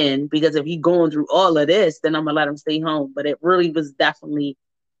again, because if he's going through all of this, then I'm going to let him stay home. But it really was definitely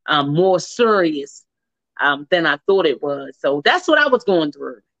more serious than I thought it was. So that's what I was going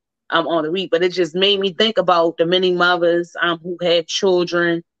through on the week. But it just made me think about the many mothers who have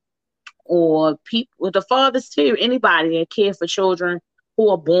children, or people with the fathers too, anybody that care for children who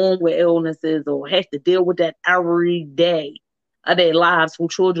are born with illnesses or have to deal with that every day of their lives, who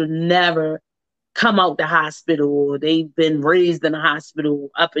children never come out the hospital, or they've been raised in a hospital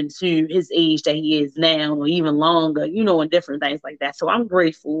up into his age that he is now, or even longer, and different things like that. So I'm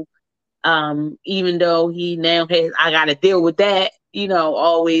grateful, even though he now I got to deal with that,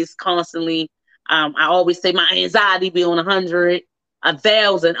 always constantly. I always say my anxiety be on 100,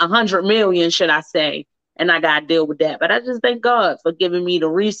 1,000, 100 million, should I say, and I got to deal with that. But I just thank God for giving me the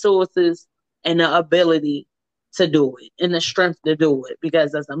resources and the ability to do it and the strength to do it.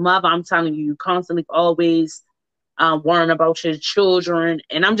 Because as a mother, I'm telling you, constantly always worrying about your children.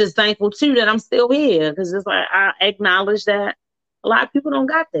 And I'm just thankful too that I'm still here, because it's like I acknowledge that a lot of people don't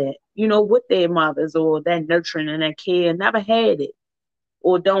got that, with their mothers, or that nurturing and that care, never had it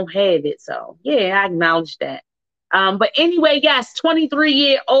or don't have it. So yeah, I acknowledge that. But anyway, yes,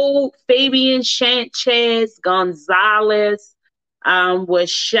 23-year-old Fabian Sanchez Gonzalez was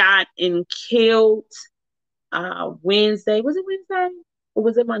shot and killed Wednesday. Was it Wednesday or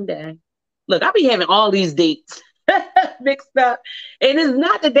was it Monday? Look, I be having all these dates mixed up. And it's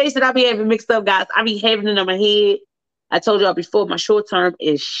not the dates that I be having mixed up, guys. I be having it in my head. I told y'all before, my short term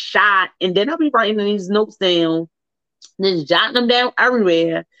is shot. And then I'll be writing these notes down, just jotting them down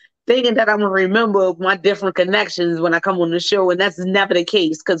everywhere, thinking that I'm going to remember my different connections when I come on the show. And that's never the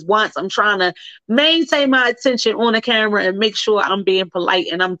case, because once I'm trying to maintain my attention on the camera and make sure I'm being polite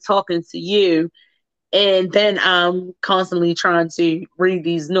and I'm talking to you, and then I'm constantly trying to read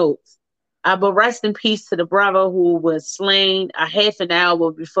these notes. But rest in peace to the brother who was slain a half an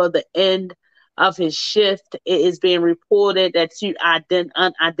hour before the end of his shift. It is being reported that two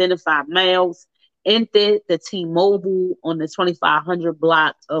unidentified males entered the T-Mobile on the 2500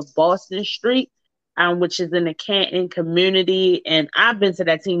 block of Boston Street, which is in the Canton community. And I've been to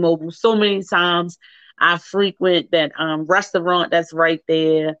that T-Mobile so many times. I frequent that restaurant that's right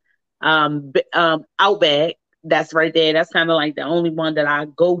there, Outback, that's right there. That's kind of like the only one that I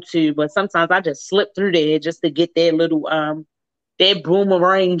go to. But sometimes I just slip through there just to get their little their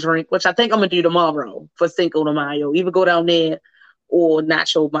boomerang drink, which I think I'm gonna do tomorrow for Cinco de Mayo. Either go down there or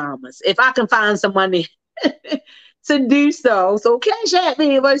Nacho Bombers, if I can find some money to do so. So cash at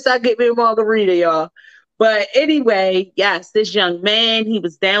me once I get me a margarita, y'all. But anyway, yes, this young man, he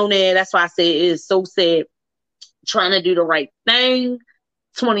was down there. That's why I say it is so sad, trying to do the right thing.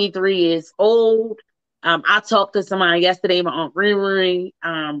 23 years old. I talked to somebody yesterday, my Aunt Riri,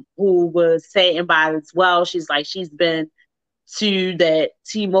 who was saddened by it as well. She's like, she's been to that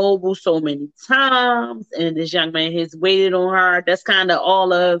T-Mobile so many times, and this young man has waited on her. That's kind of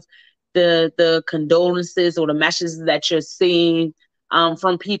all of the condolences or the messages that you're seeing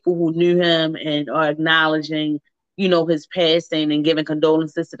from people who knew him and are acknowledging, you know, his passing and giving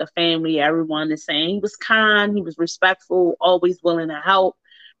condolences to the family. Everyone is saying he was kind, he was respectful, always willing to help,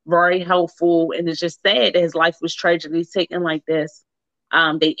 very helpful, and it's just sad that his life was tragically taken like this.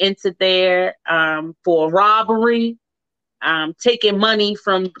 They entered there for a robbery, taking money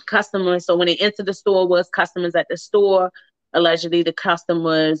from customers. So when they entered the store, was customers at the store. Allegedly, the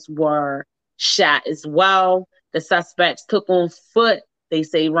customers were shot as well. The suspects took on foot, they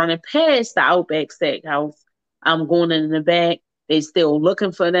say, running past the Outback Steakhouse. Going in the back. They still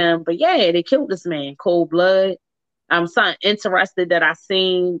looking for them. But yeah, they killed this man, cold blood. Something interesting that I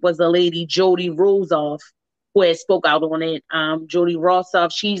seen was a lady, Jody Rosoff, who had spoke out on it. Jody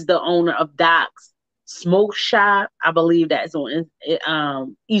Rosoff, she's the owner of Doc's Smoke Shop. I believe that's on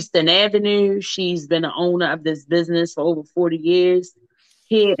Eastern Avenue. She's been the owner of this business for over 40 years.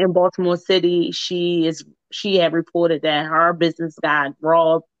 Here in Baltimore City, she had reported that her business got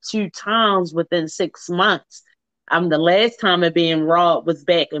robbed 2 times within 6 months. The last time it being robbed was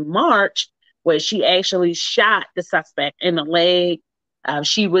back in March, where she actually shot the suspect in the leg.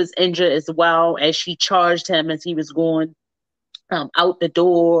 She was injured as well, as she charged him as he was going out the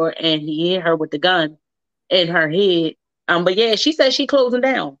door, and he hit her with the gun in her head. But yeah, she said she closing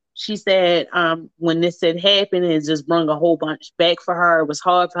down. She said when this had happened, it just brought a whole bunch back for her. It was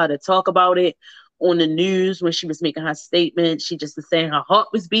hard for her to talk about it on the news when she was making her statement. She just was saying her heart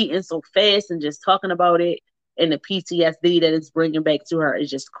was beating so fast, and just talking about it and the PTSD that it's bringing back to her is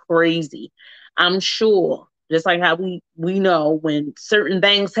just crazy. I'm sure, just like how we know when certain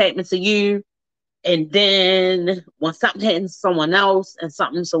things happen to you, and then when something happens to someone else and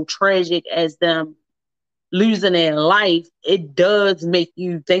something so tragic as them losing their life, it does make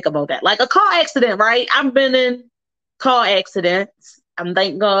you think about that. Like a car accident, right? I've been in car accidents.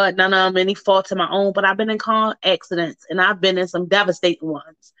 Thank God none of them any fault of my own, but I've been in car accidents, and I've been in some devastating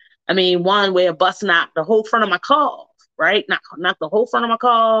ones. I mean, one where a bus knocked the whole front of my car off, right? Knocked the whole front of my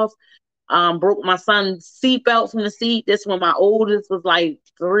car off. Broke my son's seatbelt from the seat. This one, my oldest was like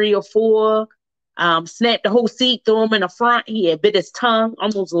 3 or 4. Snapped the whole seat, threw him in the front. He had bit his tongue,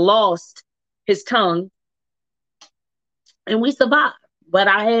 almost lost his tongue. And we survived. But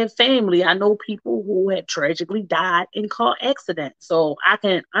I have family. I know people who have tragically died in car accidents. So I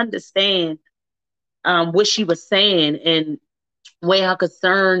can understand what she was saying and where her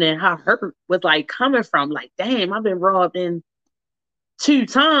concern and her hurt was like coming from. Like, damn, I've been robbed in 2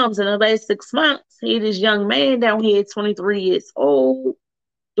 times in the last 6 months. Here, this young man down here, 23 years old,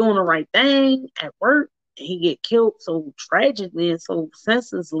 doing the right thing at work, and he get killed so tragically and so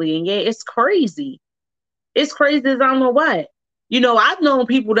senselessly. And yeah, it's crazy. It's crazy as I don't know what. You know, I've known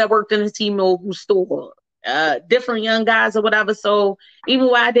people that worked in the T-Mobile store, different young guys or whatever. So even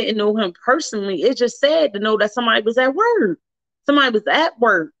though I didn't know him personally, it's just sad to know that somebody was at work. Somebody was at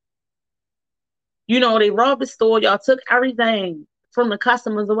work. You know, they robbed the store. Y'all took everything from the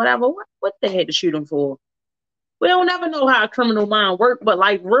customers or whatever. What they had to shoot them for? We don't never know how a criminal mind works, but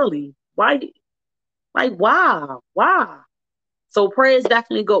like, really, why? Like, why? So prayers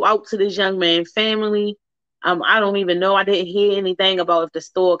definitely go out to this young man's family. I don't even know. I didn't hear anything about if the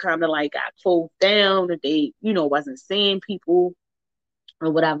store kind of like got closed down, if they, you know, wasn't seeing people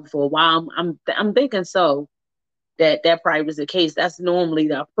or whatever for a while. I'm thinking so. That probably was the case. That's normally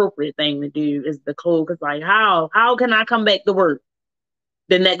the appropriate thing to do, is the close. Cause like, how can I come back to work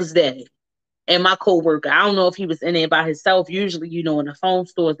the next day? And my coworker, I don't know if he was in there by himself. Usually, you know, in the phone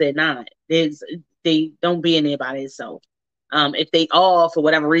stores, they're not. They don't be in there by themselves. If they are, for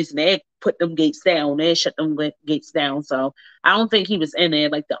whatever reason, they put them gates down. They shut them gates down. So I don't think he was in there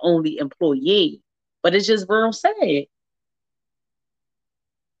like the only employee. But it's just real sad.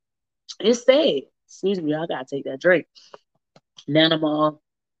 It's sad. Excuse me, I gotta take that drink. Then I'm all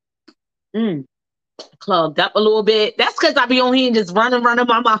clogged up a little bit. That's because I be on here and just running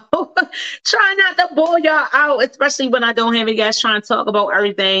my mouth. Trying not to bore y'all out, especially when I don't have you guys trying to talk about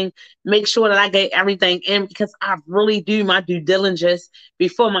everything. Make sure that I get everything in, because I really do my due diligence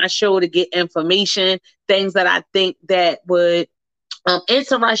before my show to get information, things that I think that would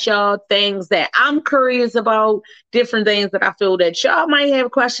interest y'all, things that I'm curious about, different things that I feel that y'all might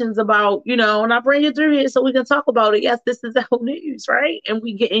have questions about, you know, and I bring it through here so we can talk about it. Yes, this is the whole news, right? And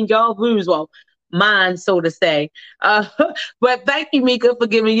we get in y'all views, well, mine, so to say. But thank you, Mika, for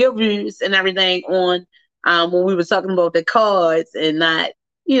giving your views and everything on when we were talking about the cards and not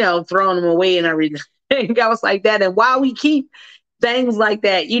throwing them away and everything. I was like that. And why we keep things like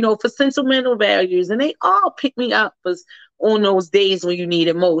that, for sentimental values, and they all pick me up on those days when you need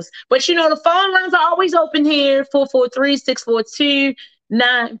it most. But the phone lines are always open here,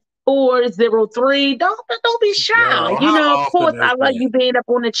 443-642-9403. Don't be shy. Of course, I love you being up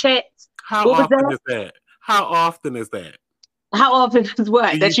on the chat. How often is that? How often is that? How often is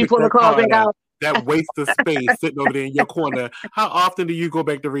what? That you pull the card back out? That waste of space sitting over there in your corner. How often do you go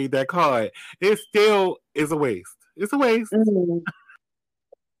back to read that card? It still is a waste. It's a waste. Mm-hmm.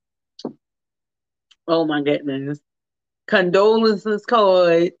 Oh my goodness. Condolences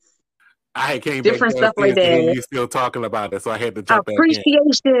cards. I came different stuff like that. You're still talking about it, so I had to jump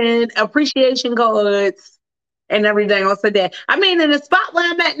appreciation cards and everything else like that. I mean, in the spot where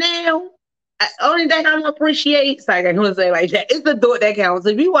I'm at now, only thing I'm appreciate, so I can say like that, it's the thought that counts.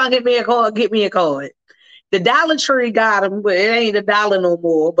 If you want to get me a card, get me a card. The Dollar Tree got them, but it ain't $1 no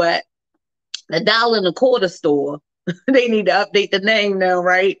more. But the $1.25 store, they need to update the name now,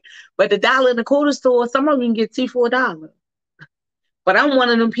 right? But the $1.25 store, some of them can get $2 for $1. But I'm one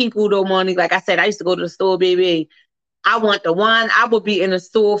of them people, though, money. Like I said, I used to go to the store, baby. I want the one. I would be in the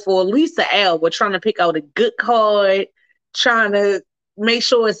store for at least an hour trying to pick out a good card, trying to make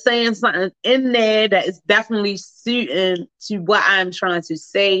sure it's saying something in there that is definitely suiting to what I'm trying to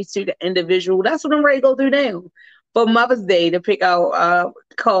say to the individual. That's what I'm ready to go through now for Mother's Day, to pick out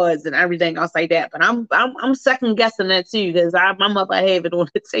cards and everything else like that. But I'm second guessing that too, because my mother have it on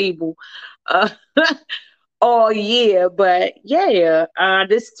the table all year. But yeah,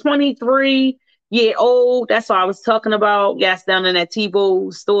 this 23-year-old, that's what I was talking about. Yes, down in that T-Bow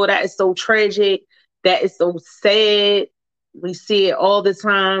store. That is so tragic. That is so sad. We see it all the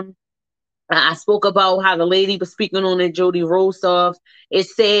time. I spoke about how the lady was speaking on it, Jody Rosoff. It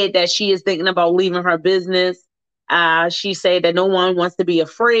said that she is thinking about leaving her business. She said that no one wants to be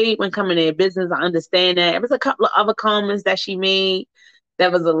afraid when coming to their business. I understand that. There was a couple of other comments that she made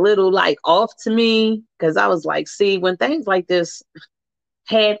that was a little off to me, because I was like, see, when things like this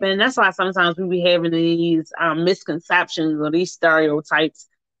happen, that's why sometimes we be having these misconceptions or these stereotypes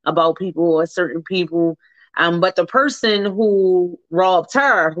about people or certain people. But the person who robbed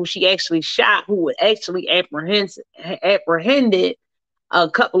her, who she actually shot, who was actually apprehended a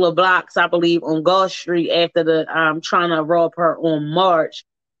couple of blocks, I believe, on Gulf Street after the trying to rob her on March,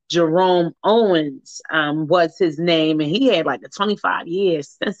 Jerome Owens was his name, and he had a 25-year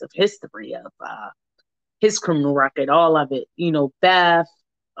extensive history of his criminal record, all of it, theft,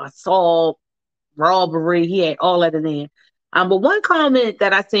 assault, robbery. He had all of it in. But one comment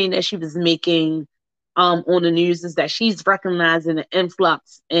that I seen that she was making on the news is that she's recognizing an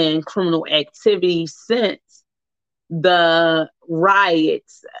influx in criminal activity since the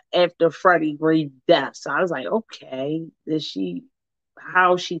riots after Freddie Gray's death. So I was like, okay,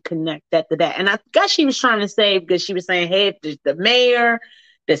 how she connect that to that? And I guess she was trying to say, because she was saying, hey, the mayor,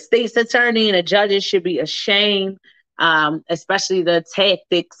 the state's attorney, and the judges should be ashamed, especially the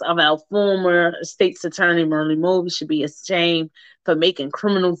tactics of our former state's attorney, Merle Moby, should be ashamed for making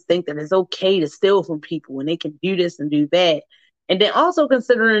criminals think that it's okay to steal from people and they can do this and do that. And then also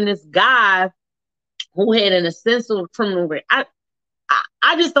considering this guy who had an extensive criminal record.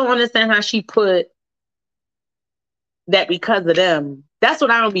 I just don't understand how she put that because of them. That's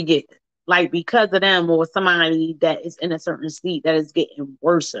what I don't be getting. Because of them, or somebody that is in a certain state that is getting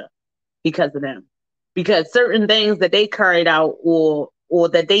worse because of them. Because certain things that they carried out or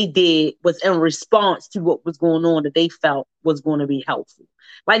that they did was in response to what was going on that they felt was going to be helpful.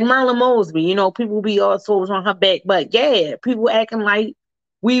 Like Merlin Mosby, people be all sorts on her back, but yeah, people acting like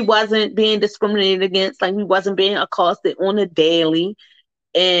we wasn't being discriminated against, like we wasn't being accosted on a daily.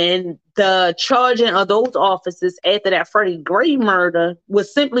 And the charging of those officers after that Freddie Gray murder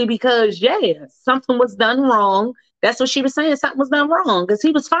was simply because, something was done wrong. That's what she was saying. Something was done wrong, because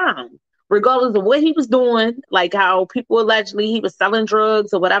he was fine, regardless of what he was doing, like how people allegedly he was selling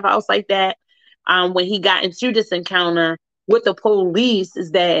drugs or whatever else like that. When he got into this encounter with the police,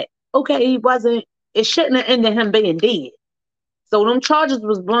 is that, okay, it shouldn't have ended him being dead. So them charges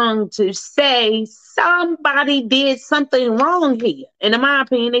was brung to say somebody did something wrong here. And in my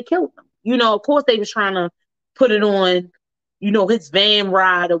opinion, they killed him. Of course they was trying to put it on, his van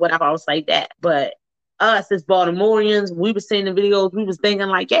ride or whatever else like that. But us as Baltimoreans, we was seeing the videos, we was thinking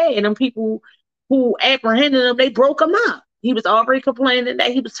and them people who apprehended him, they broke him up. He was already complaining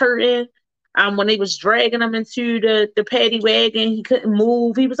that he was hurting. When they was dragging him into the paddy wagon, he couldn't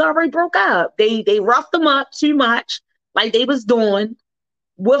move. He was already broke up. They roughed him up too much, like they was doing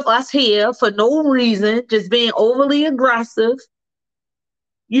with us here for no reason, just being overly aggressive,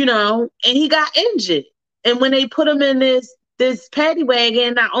 and he got injured. And when they put him in this this paddy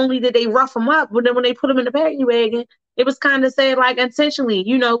wagon. Not only did they rough him up, but then when they put him in the paddy wagon, it was kind of said like intentionally,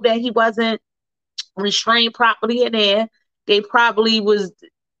 you know, that he wasn't restrained properly in there. They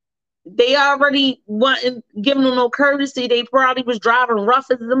already wasn't giving him no courtesy. They probably was driving rough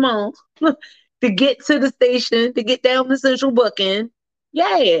as the month to get to the station, to get down to central booking.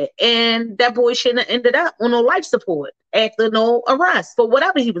 Yeah, and that boy shouldn't have ended up on no life support after no arrest for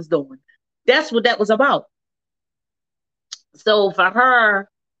whatever he was doing. That's what that was about. So for her,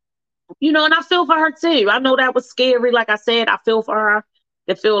 you know, and I feel for her too. I know that was scary. Like I said, I feel for her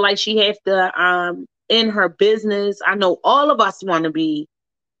to feel like she has to in her business. I know all of us want to be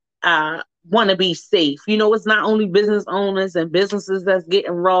safe. You know, it's not only business owners and businesses that's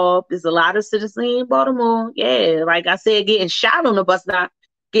getting robbed. There's a lot of citizens in Baltimore. Yeah, like I said, getting shot on the bus stop,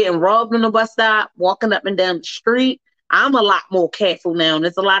 getting robbed on the bus stop, walking up and down the street. I'm a lot more careful now. And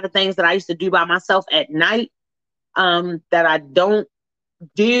there's a lot of things that I used to do by myself at night that I don't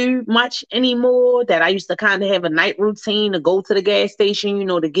do much anymore, that I used to kind of have a night routine to go to the gas station, you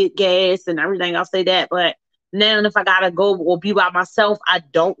know, to get gas and everything. I'll say that. But now if I got to go or be by myself, I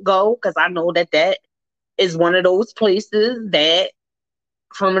don't go because I know that that is one of those places that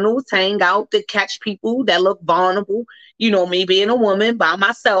criminals hang out to catch people that look vulnerable. You know, me being a woman by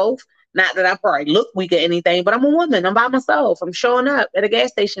myself, not that I probably look weak or anything, but I'm a woman. I'm by myself. I'm showing up at a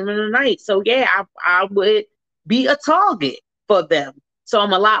gas station in the night. So, yeah, I would be a target for them. So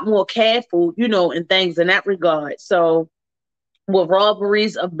I'm a lot more careful, you know, in things in that regard. So with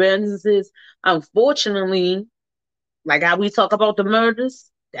robberies of businesses, unfortunately, like how we talk about the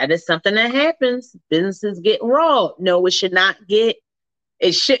murders, that is something that happens. Businesses get robbed. No, it shouldn't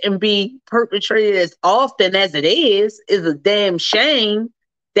be perpetrated as often as it is. It's a damn shame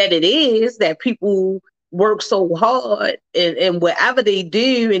that it is, that people work so hard and whatever they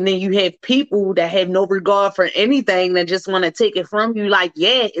do, and then you have people that have no regard for anything that just want to take it from you. Like,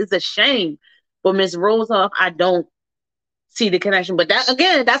 yeah, it's a shame. But Ms. Rosoff, I don't see the connection. But that,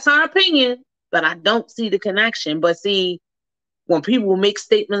 again, that's our opinion, but I don't see the connection. But see, when people make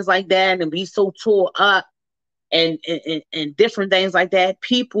statements like that and be so tore up and different things like that,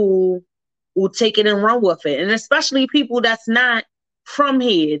 people will take it and run with it. And especially people that's not from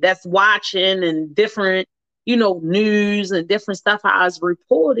here, that's watching and different, you know, news and different stuff how it's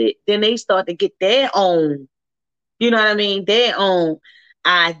reported, then they start to get their own, you know what I mean, their own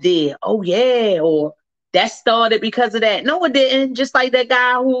idea. Oh yeah, or that started because of that. No, it didn't. Just like that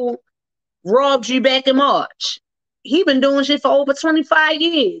guy who robbed you back in March. He been doing shit for over 25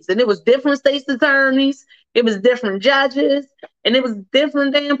 years, and it was different states attorneys, it was different judges, and it was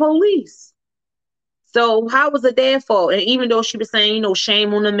different damn police. So how was it their fault? And even though she was saying, you know,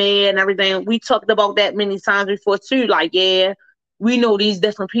 shame on the man and everything, we talked about that many times before too. Like, yeah, we know these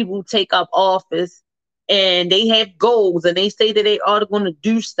different people take up office and they have goals and they say that they are going to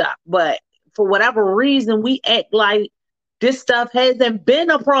do stuff. But for whatever reason, we act like this stuff hasn't been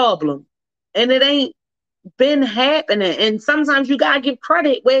a problem and it ain't been happening. And sometimes you got to give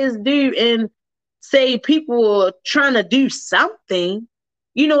credit where it's due and say people are trying to do something.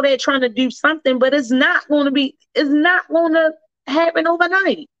 You know, they're trying to do something, but it's not going to happen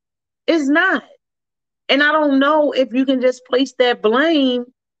overnight. It's not. And I don't know if you can just place that blame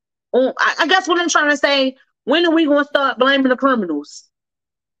on, I guess what I'm trying to say, when are we going to start blaming the criminals?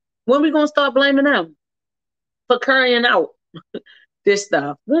 When are we going to start blaming them for carrying out this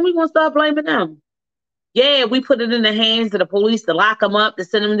stuff? When are we going to start blaming them? Yeah, we put it in the hands of the police to lock them up, to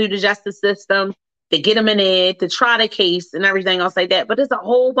send them through the justice system, to get them in there, to try the case and everything else like that. But there's a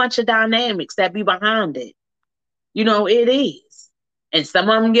whole bunch of dynamics that be behind it. You know, it is. And some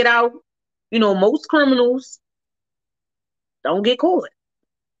of them get out. You know, most criminals don't get caught.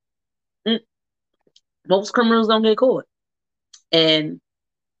 Most criminals don't get caught. And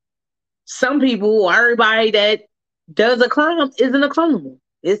some people, or everybody that does a crime isn't a criminal.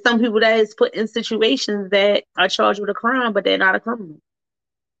 There's some people that is put in situations that are charged with a crime, but they're not a criminal.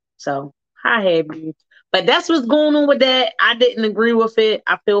 So, I have you. But that's what's going on with that. I didn't agree with it.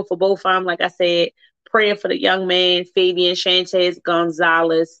 I feel for both of them. Like I said, prayer for the young man, Fabian Sanchez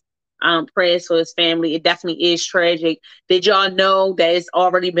Gonzalez. Prayers for his family. It definitely is tragic. Did y'all know that it's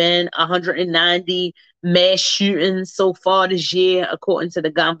already been 190 mass shootings so far this year, according to the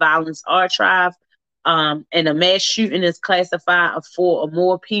Gun Violence Archive? And a mass shooting is classified as 4 or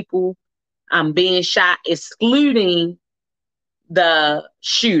more people being shot, excluding the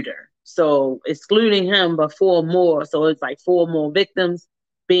shooter. So excluding him, but 4 more. So it's like 4 more victims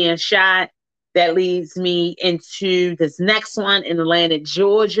being shot. That leads me into this next one in Atlanta,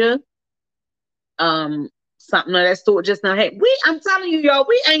 Georgia. Something of that sort just now. Hey, I'm telling you, y'all,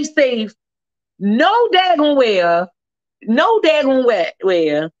 we ain't safe no daggone where No daggone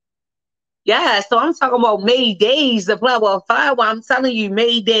where. Yeah, so I'm talking about May days, the level 5. Well, I'm telling you,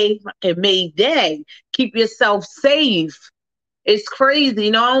 May Day and May Day. Keep yourself safe. It's crazy.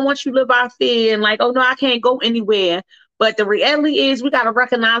 You know, I don't want you to live by fear and like, oh no, I can't go anywhere. But the reality is we gotta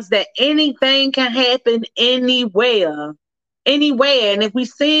recognize that anything can happen anywhere. Anywhere. And if we've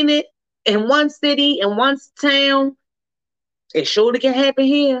seen it in one city, in one town, it surely can happen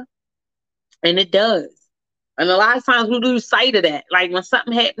here. And it does. And a lot of times we lose sight of that. Like when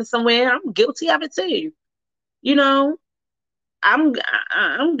something happens somewhere, I'm guilty of it too. You know,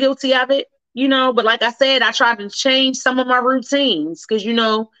 I'm guilty of it. You know, but like I said, I tried to change some of my routines because you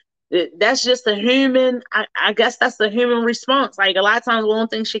know that's just a human. I guess that's the human response. Like a lot of times, we don't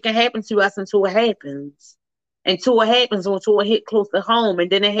think shit can happen to us until it happens, until it happens, or until it hit close to home, and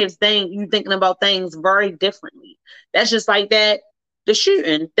then it has you thinking about things very differently. That's just like that. The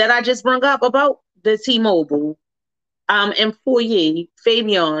shooting that I just brought up about the T-Mobile employee,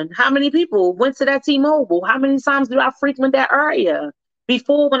 Fabian. How many people went to that T-Mobile? How many times do I frequent that area?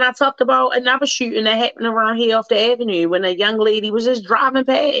 Before, when I talked about another shooting that happened around here off the avenue, when a young lady was just driving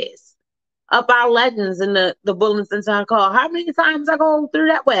past up our Legends and the bullets into her car. How many times I go through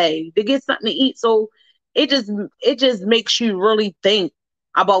that way to get something to eat? So it just makes you really think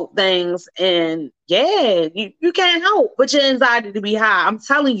about things. And yeah, you can't help but your anxiety to be high. I'm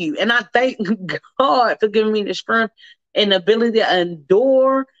telling you. And I thank God for giving me the strength and the ability to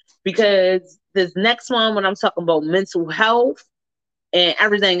endure, because this next one, when I'm talking about mental health and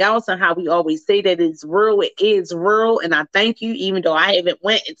everything else and how we always say that it's real, it is real. And I thank you, even though I haven't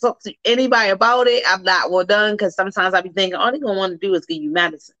went and talked to anybody about it. I'm not well done, because sometimes I be thinking all they're going to want to do is give you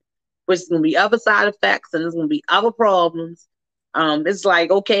medicine, which is going to be other side effects and there's going to be other problems. It's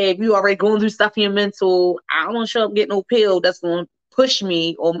like, okay, if you already going through stuff in your mental, I don't want to show up and get no pill that's going to push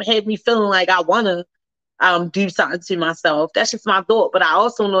me or have me feeling like I want to do something to myself. That's just my thought. But I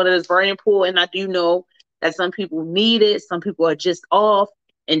also know that it's very important. I do know that some people need it. Some people are just off.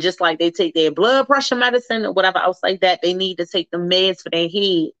 And just like they take their blood pressure medicine or whatever else like that, they need to take the meds for their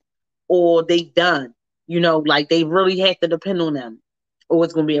head or they done. You know, like they really have to depend on them or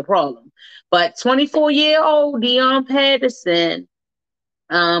it's going to be a problem. But 24-year-old Dion Patterson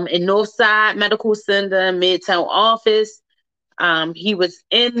in Northside Medical Center, Midtown office, he was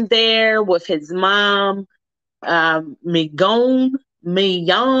in there with his mom, Mayan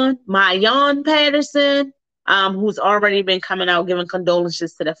Patterson, who's already been coming out giving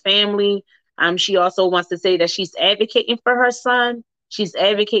condolences to the family. She also wants to say that she's advocating for her son. She's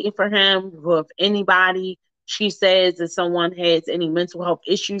advocating for him with anybody. She says if someone has any mental health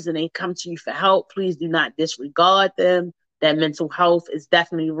issues and they come to you for help, please do not disregard them. That mental health is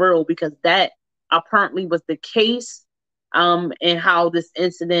definitely real, because that apparently was the case and how this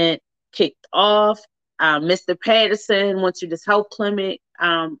incident kicked off. Mr. Patterson went to this health clinic,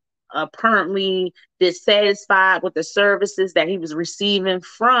 apparently dissatisfied with the services that he was receiving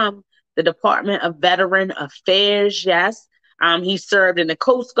from the Department of Veteran Affairs. Yes. He served in the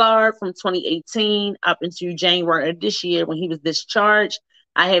Coast Guard from 2018 up into January of this year when he was discharged.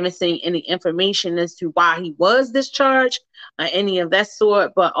 I haven't seen any information as to why he was discharged or any of that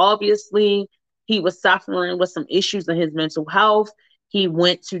sort, but obviously he was suffering with some issues in his mental health. He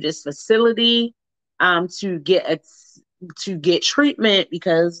went to this facility to get treatment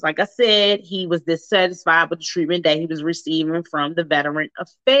because, like I said, he was dissatisfied with the treatment that he was receiving from the Veteran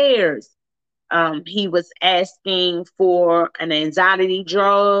Affairs. He was asking for an anxiety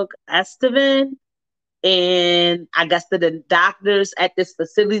drug, Ativan, and I guess the doctors at this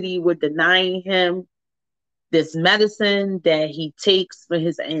facility were denying him this medicine that he takes for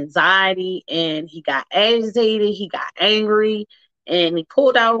his anxiety, and he got agitated, he got angry, and he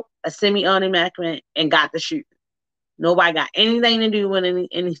pulled out a semi-automatic and got the shooting. Nobody got anything to do with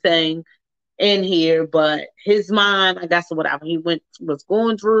anything in here, but his mind, I guess, whatever he was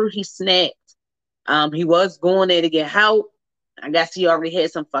going through, he snapped. He was going there to get help. I guess he already had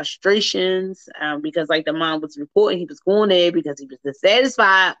some frustrations because, like the mom was reporting, he was going there because he was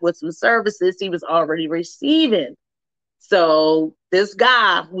dissatisfied with some services he was already receiving. So this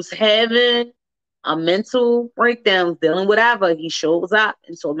guy who's having a mental breakdown, dealing with whatever, he shows up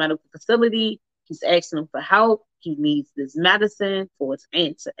into a medical facility. He's asking him for help. He needs this medicine for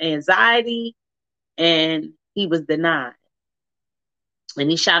his anxiety, and he was denied. And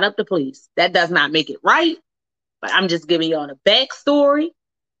he shot up the police. That does not make it right, but I'm just giving y'all the backstory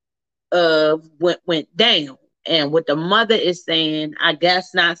of what went down. And what the mother is saying, I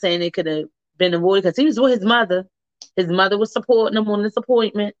guess not saying it could have been avoided because he was with his mother. His mother was supporting him on this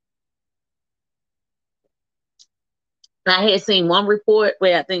appointment. I had seen one report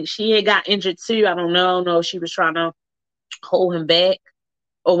where I think she had got injured too. I don't know if she was trying to hold him back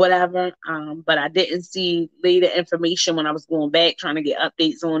or whatever. But I didn't see later information when I was going back trying to get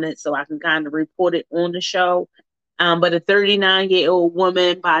updates on it so I can kind of report it on the show. But a 39-year-old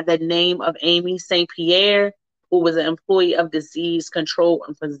woman by the name of Amy St. Pierre, who was an employee of disease control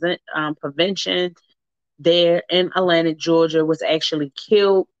and prevention there in Atlanta, Georgia, was actually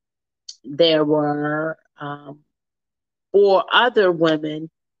killed. There were 4 other women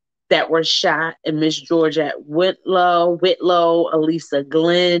that were shot in Miss Georgette Whitlow, Elisa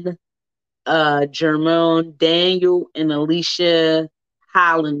Glenn, Jermone Daniel, and Alicia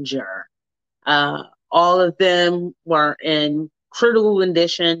Hollinger. All of them were in critical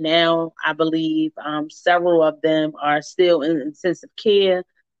condition now, I believe. Several of them are still in intensive care.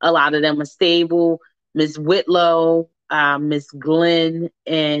 A lot of them are stable. Miss Whitlow, Miss Glenn,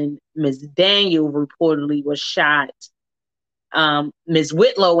 and Miss Daniel reportedly was shot. Miss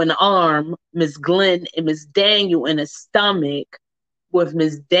Whitlow in the arm, Miss Glenn and Miss Daniel in the stomach, with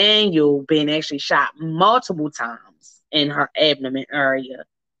Miss Daniel being actually shot multiple times in her abdomen area.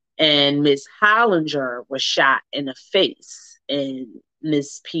 And Miss Hollinger was shot in the face. And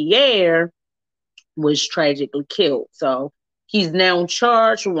Miss Pierre was tragically killed. So he's now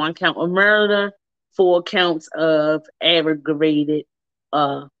charged with 1 count of murder, 4 counts of aggravated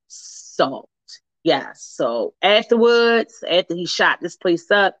assault. Yes. So afterwards, after he shot this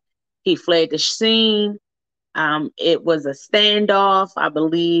place up, he fled the scene. It was a standoff, I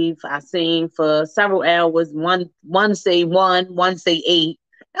believe. I seen for several hours. One say 1, one say 8.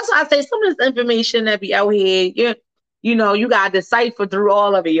 That's why I say some of this information that be out here, you know, you got to decipher through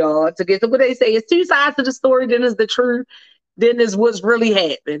all of it, y'all, to get to what they say. It's 2 sides to the story. Then is the truth. Then is what's really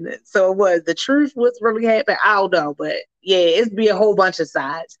happened. So what the truth, what's really happened, I don't know. But yeah, it's be a whole bunch of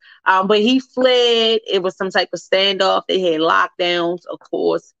sides. But he fled. It was some type of standoff. They had lockdowns, of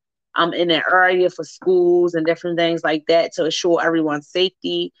course, in that area for schools and different things like that to assure everyone's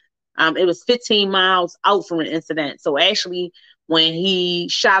safety. It was 15 miles out from an incident. So actually, when he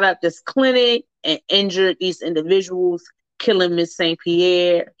shot up this clinic and injured these individuals, killing Miss St.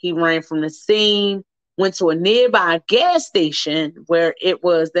 Pierre, he ran from the scene, went to a nearby gas station where it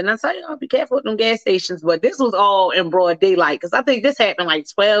was. Then I tell you, be careful with them gas stations. But this was all in broad daylight because I think this happened like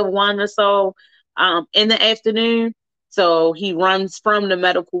 12:01 or so in the afternoon. So he runs from the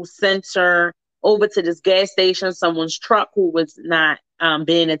medical center over to this gas station. Someone's truck who was not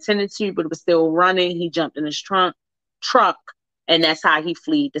being attended to, but it was still running. He jumped in his truck, and that's how he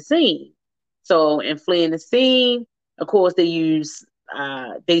fled the scene. So in fleeing the scene, of course, they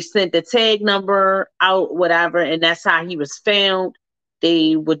sent the tag number out, whatever, and that's how he was found.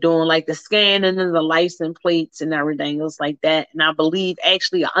 They were doing like the scanning and the license plates and everything else like that. And I believe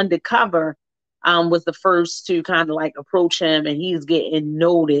actually an undercover was the first to kind of like approach him, and he's getting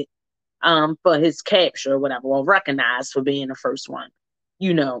noted for his capture or whatever, or recognized for being the first one,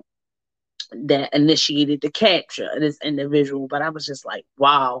 that initiated the capture of this individual. But I was just like,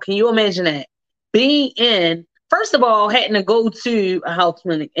 wow, can you imagine that? Being in, first of all, having to go to a health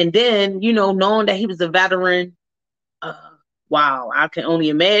clinic, and then, knowing that he was a veteran, wow, I can only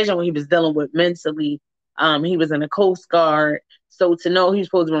imagine what he was dealing with mentally. He was in the Coast Guard. So to know he was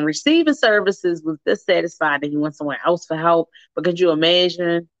supposed to be receiving services, was dissatisfied that he went somewhere else for help. But could you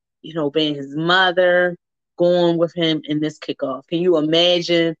imagine, being his mother, going with him in this kickoff? Can you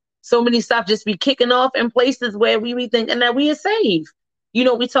imagine so many stuff just be kicking off in places where we be thinking that we are safe?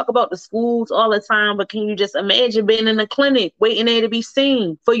 We talk about the schools all the time, but can you just imagine being in a clinic, waiting there to be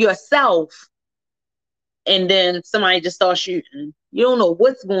seen for yourself, and then somebody just starts shooting? You don't know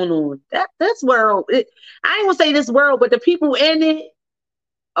what's going on. This world, I ain't gonna say this world, but the people in it,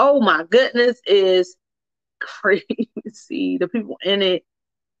 oh my goodness, is crazy. The people in it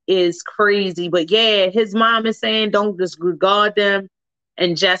is crazy. But yeah, his mom is saying don't disregard them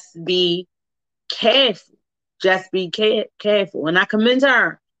and just be careful. Just be careful. And I commend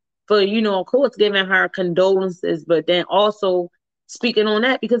her for, of course, giving her condolences, but then also speaking on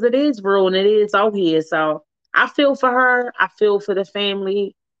that, because it is real and it is out here. So I feel for her. I feel for the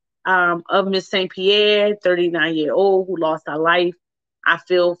family of Miss St. Pierre, 39-year-old, who lost her life. I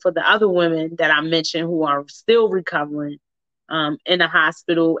feel for the other women that I mentioned who are still recovering in a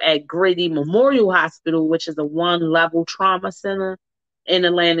hospital at Grady Memorial Hospital, which is a 1-level trauma center in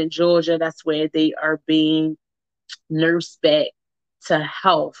Atlanta, Georgia. That's where they are being nursed back to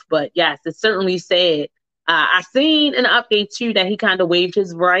health. But yes, it's certainly sad. I seen an update too that he kind of waived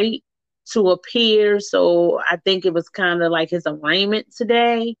his right to appear. So I think it was kind of like his arraignment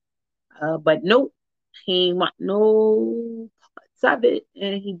today. But nope, he ain't want no parts of it,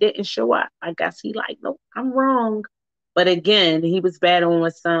 and he didn't show up. I guess he like, nope, I'm wrong. But again, he was battling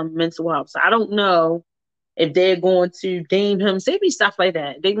with some mental health. So I don't know if they're going to deem him, say be stuff like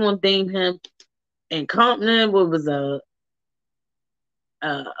that. They're going to deem him incompetent. What was a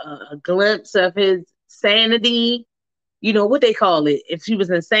glimpse of his sanity? You know what they call it? If he was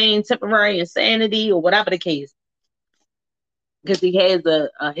insane, temporary insanity, or whatever the case, because he has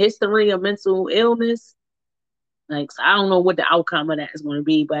a history of mental illness. Like, so I don't know what the outcome of that is going to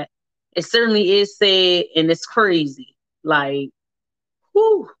be, but it certainly is sad, and it's crazy. Like,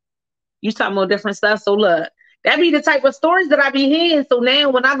 whew, you talking about different stuff. So look, that be the type of stories that I be hearing. So now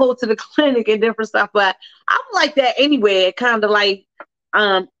when I go to the clinic and different stuff, but I'm like that anywhere, kind of like,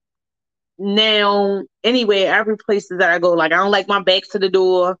 now anywhere, every place that I go, like I don't like my back to the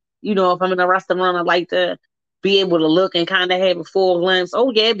door. You know, if I'm in a restaurant, I like to be able to look and kind of have a full glimpse.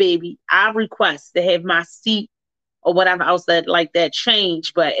 Oh yeah, baby, I request to have my seat or whatever else that like that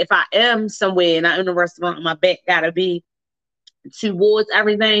change. But if I am somewhere and I'm in a restaurant, my back gotta be towards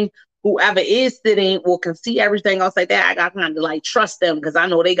everything. Whoever is sitting or can see everything else like that, I got kind of like trust them because I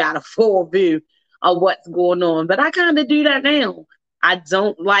know they got a full view of what's going on. But I kind of do that now. I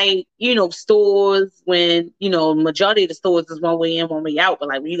don't like, you know, stores when, you know, majority of the stores is one way in, one way out. But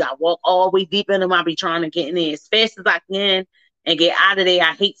like when you got to walk all the way deep in them, I be trying to get in there as fast as I can and get out of there.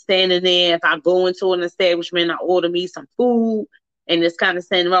 I hate standing there. If I go into an establishment, I order me some food and it's kind of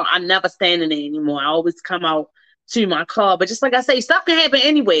standing around. I never stand in there anymore. I always come out to my car. But just like I say, stuff can happen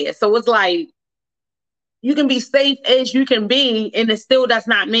anywhere. So it's like you can be safe as you can be, and it still does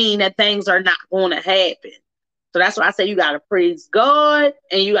not mean that things are not going to happen. So that's why I say you got to praise God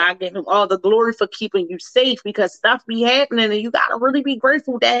and you got to give him all the glory for keeping you safe because stuff be happening and you got to really be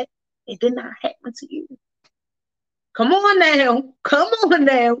grateful that it did not happen to you. Come on now. Come on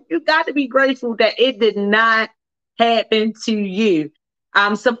now. You got to be grateful that it did not happen to you.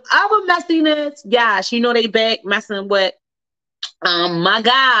 Some other messiness, gosh, you know they back messing with my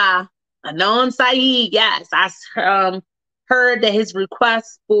guy, Adnan Syed. Yes, I heard that his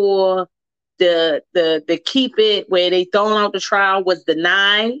request for the keep it where they thrown out the trial was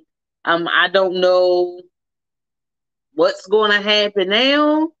denied. I don't know what's going to happen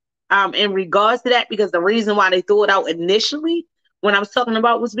now in regards to that because the reason why they threw it out initially when I was talking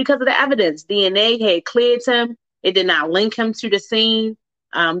about was because of the evidence. DNA had cleared him. It did not link him to the scene.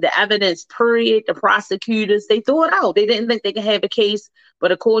 The evidence period, the prosecutors, they threw it out. They didn't think they could have a case.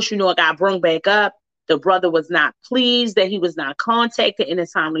 But of course, you know, it got brought back up. The brother was not pleased that he was not contacted in a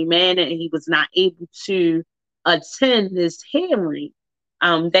timely manner and he was not able to attend this hearing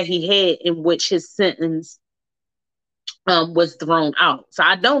that he had in which his sentence was thrown out. So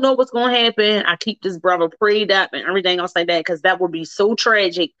I don't know what's going to happen. I keep this brother prayed up and everything else like that because that would be so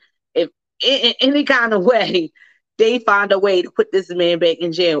tragic if in any kind of way they find a way to put this man back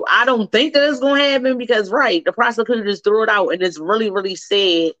in jail. I don't think that it's going to happen because, right, the prosecutors threw it out and it's really, really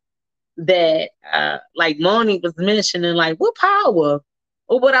sad that like Moni was mentioning, like what power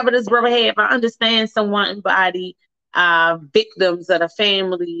or whatever this brother had. I understand somebody victims of the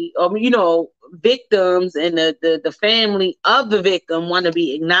family or you know victims and the family of the victim want to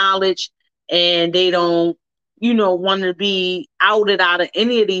be acknowledged and they don't you know want to be outed out of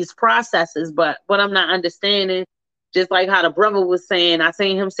any of these processes. But what I'm not understanding, just like how the brother was saying, I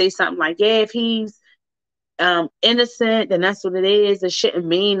seen him say something like, yeah, if he's innocent, then that's what it is. It shouldn't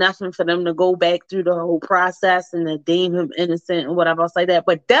mean nothing for them to go back through the whole process and to deem him innocent and whatever else like that.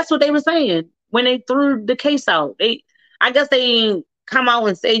 But that's what they were saying when they threw the case out. I guess they didn't come out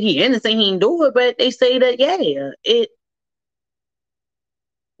and say he innocent, he didn't do it, but they say that it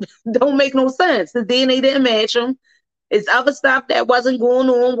don't make no sense. The DNA didn't match him. It's other stuff that wasn't going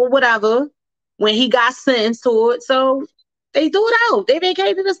on or whatever when he got sentenced to it. So they threw it out. They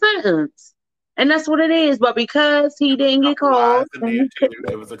vacated the sentence. And that's what it is. But because he didn't get called.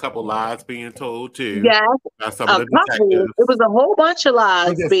 There was a couple lies being told too. Yeah. Some of the detectives. It was a whole bunch of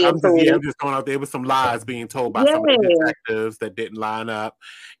lies being told. I'm just going out there with some lies being told by some of the detectives that didn't line up.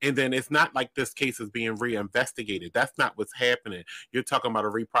 And then it's not like this case is being reinvestigated. That's not what's happening. You're talking about a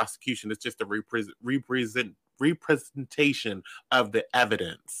re-prosecution. It's just a representation of the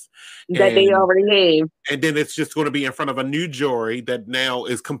evidence that they already have. And then it's just going to be in front of a new jury that now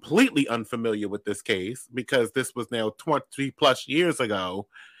is completely unfamiliar with this case because this was now 20 plus years ago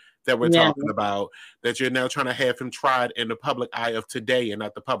that we're talking about, that you're now trying to have him tried in the public eye of today and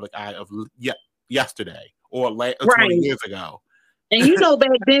not the public eye of yesterday or 20 years ago. And you know,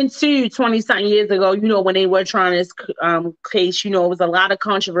 back then too, 20-something years ago, you know, when they were trying this case, you know, it was a lot of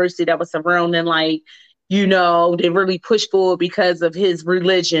controversy that was surrounding, like, you know, they really pushed for it because of his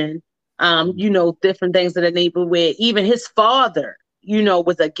religion, you know, different things that enabled with even his father, you know,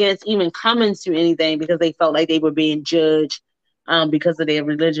 was against even coming to anything because they felt like they were being judged because of their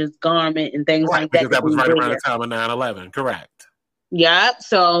religious garment and things like that. Because that was right around the time of 9/11, correct. Yep.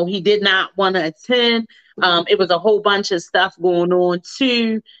 So he did not want to attend. It was a whole bunch of stuff going on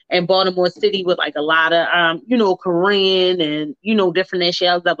too in Baltimore City with like a lot of, Korean and, different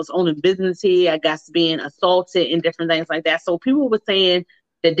nationalities that was owning business here, I guess being assaulted and different things like that. So people were saying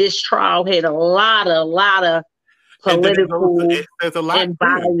that this trial had a lot of political and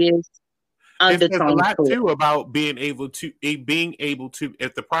bias. There's a lot too about being able to,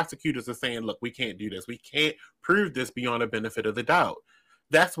 if the prosecutors are saying, look, we can't do this, we can't prove this beyond the benefit of the doubt.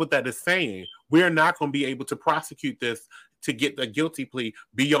 That's what that is saying. We're not going to be able to prosecute this to get the guilty plea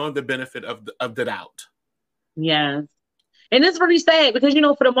beyond the benefit of the doubt. Yes. And it's really sad because,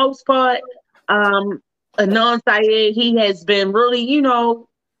 for the most part, Adnan Syed, he has been really, been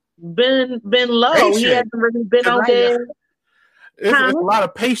low. Patient. He hasn't really been out there. It's a lot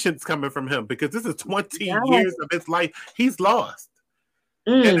of patience coming from him because this is 20 years of his life he's lost.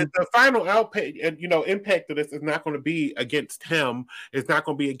 And the final impact of this is not going to be against him. It's not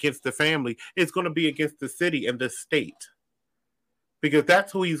going to be against the family. It's going to be against the city and the state. Because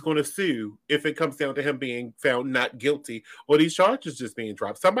that's who he's going to sue if it comes down to him being found not guilty or these charges just being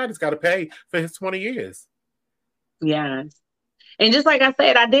dropped. Somebody's got to pay for his 20 years. Yes. And just like I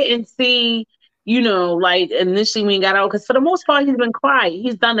said, I didn't see, like initially when he got out, because for the most part, he's been quiet.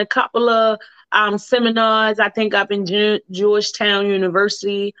 He's done a couple of seminars, I think up in Georgetown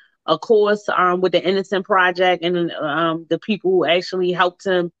University, of course, with the Innocent Project and the people who actually helped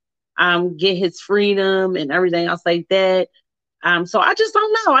him get his freedom and everything else like that. So I just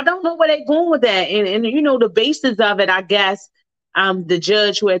don't know. I don't know where they're going with that. And the basis of it, I guess, the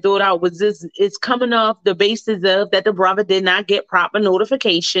judge who had thought out was this, it's coming off the basis of that the brother did not get proper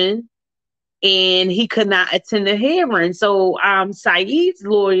notification and he could not attend the hearing. So Saeed's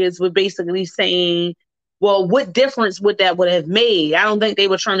lawyers were basically saying, well, what difference would that have made? I don't think they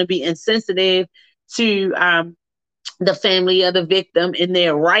were trying to be insensitive to the family of the victim and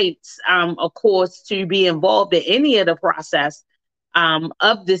their rights, of course, to be involved in any of the process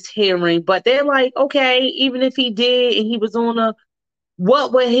of this hearing. But they're like, okay, even if he did and he was on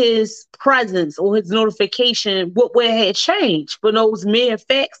what would his presence or his notification, what would have changed for those mere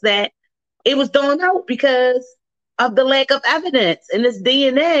facts that it was thrown out because of the lack of evidence and this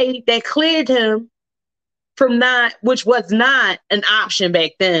DNA that cleared him from which was not an option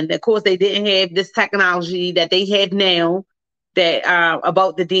back then. Of course, they didn't have this technology that they have now that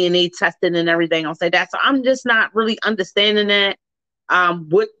about the DNA testing and everything else like that. So I'm just not really understanding that.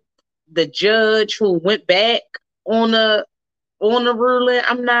 What the judge who went back on the ruling,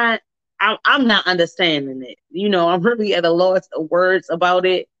 I'm not understanding it. I'm really at a loss of words about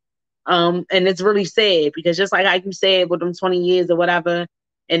it. And it's really sad because just like you said with them 20 years or whatever,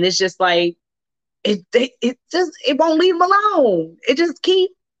 and it's just like it won't leave them alone. It just keep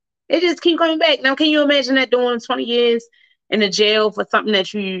going back. Now, can you imagine that doing 20 years in the jail for something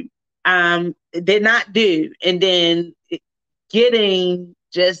that you did not do, and then getting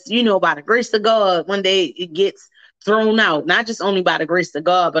just by the grace of God, one day it gets thrown out, not just only by the grace of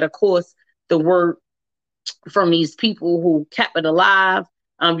God, but of course the work from these people who kept it alive.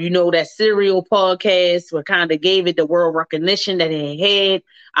 That Serial podcast what kind of gave it the world recognition that it had.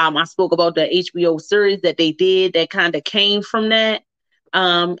 I spoke about the HBO series that they did that kind of came from that.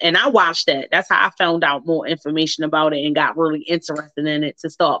 And I watched that. That's how I found out more information about it and got really interested in it to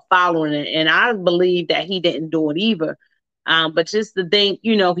start following it. And I believe that he didn't do it either. But just to think,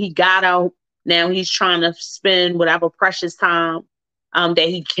 he got out. Now he's trying to spend whatever precious time that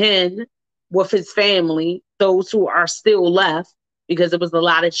he can with his family, those who are still left, because there was a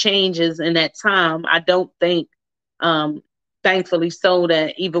lot of changes in that time. I don't think, thankfully so,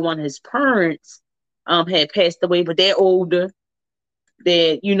 that even one of his parents had passed away, but they're older.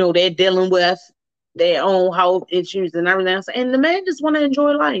 They're dealing with their own health issues and everything else. And the man just want to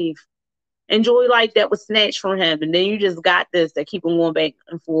enjoy life that was snatched from him. And then you just got this that keep him going back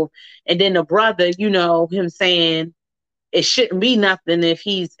and forth. And then the brother, him saying it shouldn't be nothing if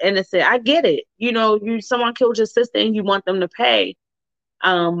he's innocent. I get it. Someone killed your sister and you want them to pay.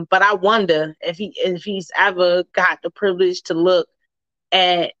 But I wonder if he's ever got the privilege to look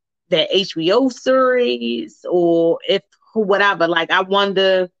at the HBO series or if whatever. Like, I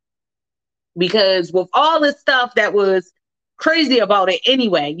wonder, because with all this stuff that was crazy about it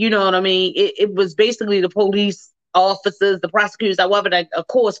anyway, you know what I mean? It was basically the police officers, the prosecutors, however, that of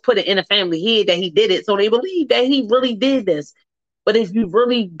course put it in a family head that he did it. So they believe that he really did this. But if you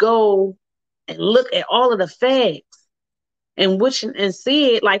really go and look at all of the facts and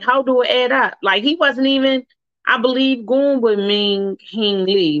see it, like, how do it add up? Like, he wasn't even, I believe, going with Ming Hing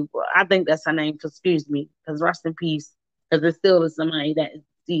Lee. I think that's her name, excuse me, because rest in peace because it still is somebody that is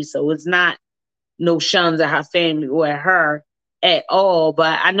deceased. So it's not no shuns at her family or at her at all.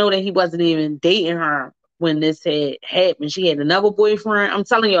 But I know that he wasn't even dating her when this had happened. She had another boyfriend. I'm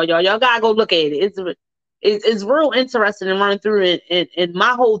telling y'all gotta go look at it. It's real interesting and running through it. And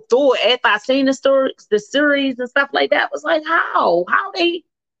my whole thought after I seen the series and stuff like that was like, how they,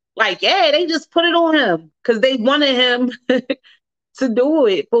 like, yeah, they just put it on him because they wanted him to do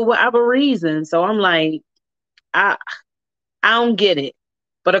it for whatever reason. So I'm like, I don't get it.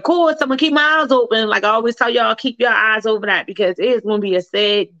 But of course, I'm gonna keep my eyes open. Like I always tell y'all, keep your eyes open that because it is gonna be a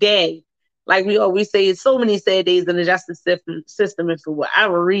sad day. Like we always say, it's so many sad days in the justice system, and for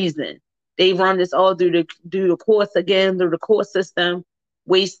whatever reason, they run this all through the courts again, through the court system,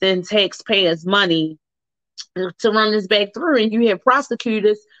 wasting taxpayers' money to run this back through. And you have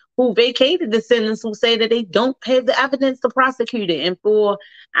prosecutors who vacated the sentence who say that they don't have the evidence to prosecute it. And for,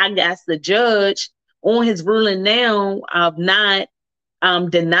 I guess, the judge on his ruling now of not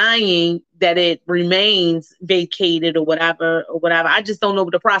denying that it remains vacated or whatever. I just don't know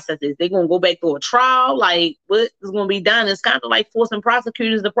what the process is. They're going to go back to a trial? Like, what is going to be done? It's kind of like forcing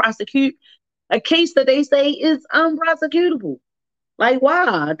prosecutors to prosecute a case that they say is unprosecutable. Like,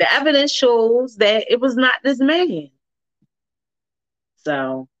 wow, the evidence shows that it was not this man.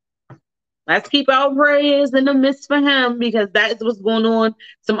 So let's keep our prayers in the midst for him because that's what's going on.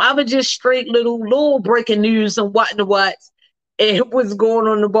 Some other just straight little breaking news and what. It was going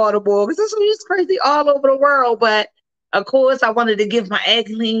on in Baltimore because this is crazy all over the world. But of course, I wanted to give my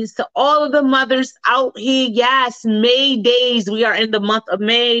accolades to all of the mothers out here. Yes, May days. We are in the month of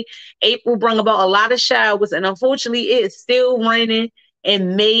May. April brought about a lot of showers, and unfortunately, it is still raining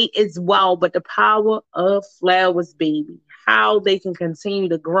in May as well. But the power of flowers, baby, how they can continue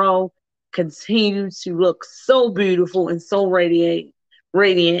to grow, continue to look so beautiful and so radiant,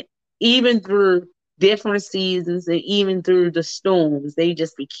 even through different seasons and even through the storms. They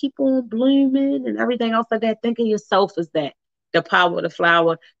just keep on blooming and everything else like that. Think of yourself as that, the power of the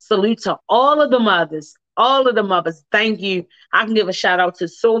flower. Salute to all of the mothers. Thank you. I can give a shout out to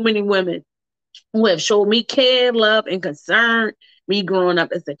so many women who have showed me care, love, and concern. Me growing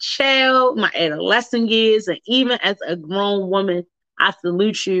up as a child, my adolescent years, and even as a grown woman, I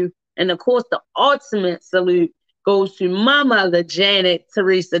salute you. And of course, the ultimate salute goes to my mother, Janet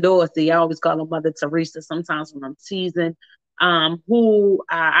Teresa Dorsey. I always call her Mother Teresa sometimes when I'm teasing, who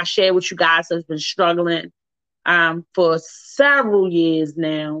I share with you guys has been struggling for several years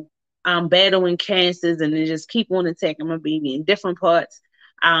now, battling cancers, and they just keep on attacking my baby in different parts.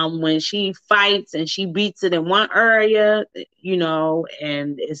 When she fights and she beats it in one area,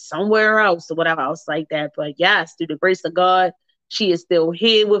 and it's somewhere else or whatever else like that. But yes, through the grace of God, she is still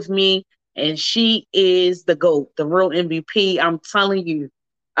here with me. And she is the GOAT, the real MVP. I'm telling you.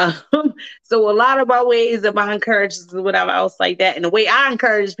 So a lot of my ways of my encouragements and whatever else like that, and the way I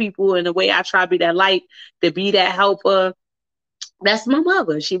encourage people and the way I try to be that light, to be that helper, that's my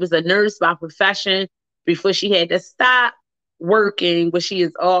mother. She was a nurse by profession before she had to stop working, but she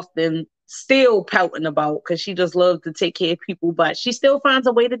is often still pouting about because she just loves to take care of people, but she still finds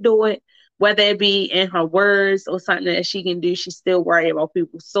a way to do it, whether it be in her words or something that she can do. She's still worried about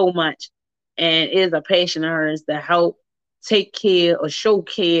people so much. And it is a passion of hers to help take care or show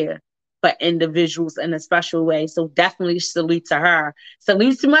care for individuals in a special way. So definitely salute to her.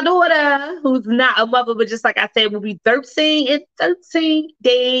 Salute to my daughter, who's not a mother, but just like I said, will be 13 in 13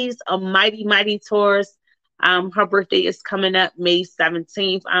 days, a mighty, mighty Taurus. Her birthday is coming up May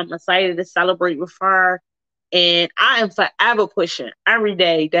 17th. I'm excited to celebrate with her. And I am forever pushing every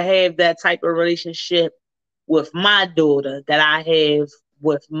day to have that type of relationship with my daughter that I have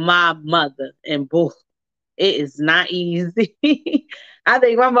with my mother. And boy, it is not easy. I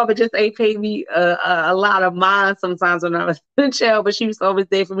think my mother just ain't paid me a lot of mind sometimes when I was a child, but she was always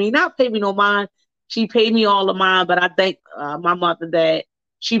there for me. Not pay me no mind. She paid me all of mine, but I thank my mother that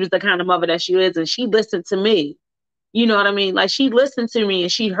she was the kind of mother that she is, and she listened to me. You know what I mean? Like, she listened to me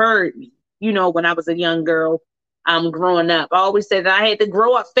and she heard me, when I was a young girl growing up. I always said that I had to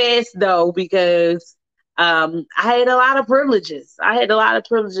grow up fast, though, because I had a lot of privileges.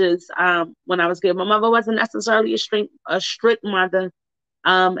 When I was a kid. My mother wasn't necessarily a strict mother.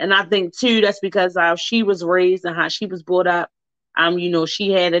 And I think, too, that's because how she was raised and how she was brought up.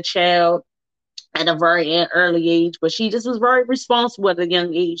 She had a child at a very early age, but she just was very responsible at a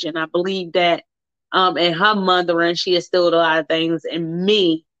young age. And I believe that in her mothering, she instilled a lot of things in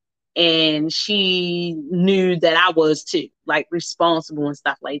me. And she knew that I was, too, like responsible and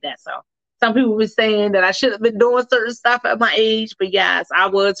stuff like that. So some people were saying that I should have been doing certain stuff at my age, but yes, I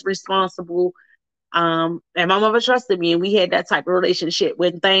was responsible. And my mother trusted me, and we had that type of relationship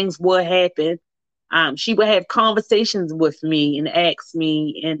when things would happen. She would have conversations with me and ask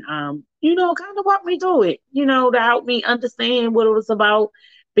me and, kind of walk me through it, to help me understand what it was about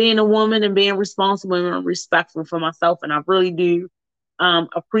being a woman and being responsible and respectful for myself. And I really do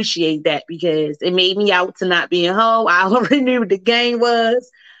appreciate that because it made me out to not be a hoe. I already knew what the game was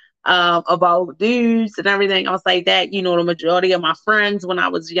about dudes and everything else like that. The majority of my friends when I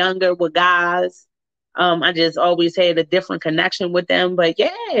was younger were guys. I just always had a different connection with them. But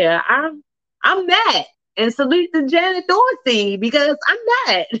yeah, I'm that. And salute to Janet Dorsey because I'm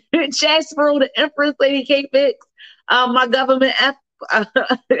that. Chad Sproul, the Empress, Lady K-Fix. My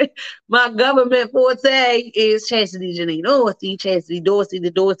government forte is Chastity Janine Dorsey, Chastity Dorsey,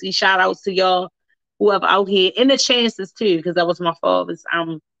 the Dorsey. Shout outs to y'all, whoever out here, and the Chances too, because that was my father's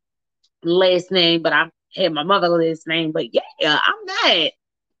last name, but I had my mother's last name. But yeah, I'm that.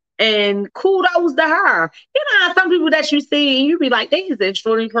 And kudos to her. Some people that you see and you be like, they is an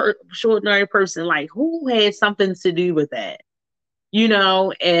extraordinary person. Like, who had something to do with that?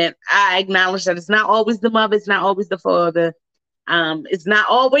 And I acknowledge that it's not always the mother, it's not always the father. It's not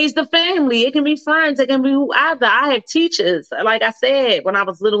always the family. It can be friends. It can be whoever. I have teachers, like I said, when I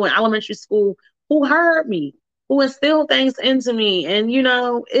was little in elementary school, who heard me, who instilled things into me. And,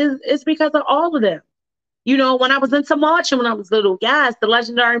 it's because of all of them. When I was into marching when I was little, yes, the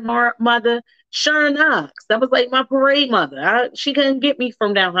legendary mother, Sharon Knox. That was like my parade mother. She couldn't get me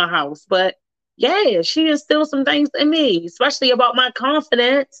from down her house. But yeah, she instilled some things in me, especially about my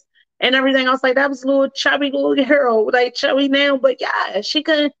confidence and everything else. Like, that was a little chubby little girl, like chubby now. But yeah, she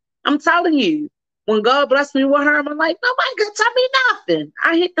couldn't. I'm telling you, when God blessed me with her, I'm like, nobody could tell me nothing.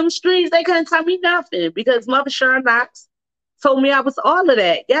 I hit them streets, they couldn't tell me nothing because Mother Sharon Knox told me I was all of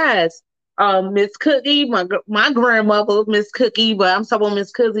that. Yes. Miss Cookie, my grandmother, Miss Cookie, but I'm talking about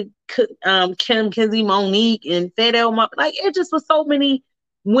Miss Cookie, Kim, Kinsey, Monique, and Fidel. Like, it just was so many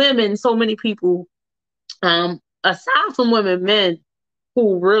women, so many people, aside from women, men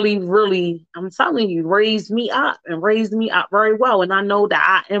who really, really, I'm telling you, raised me up very well. And I know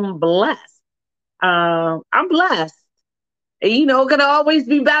that I am blessed. I'm blessed. It could always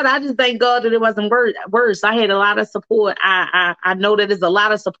be better. I just thank God that it wasn't worse. I had a lot of support. I know that there's a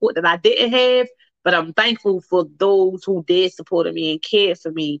lot of support that I didn't have, but I'm thankful for those who did support me and cared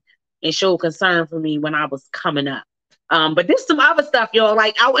for me and showed concern for me when I was coming up. But there's some other stuff, y'all.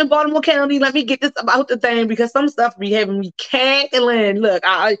 Like out in Baltimore County, let me get this about the thing because some stuff be having me cackling. Look,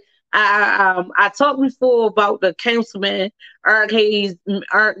 I talked before about the councilman Eric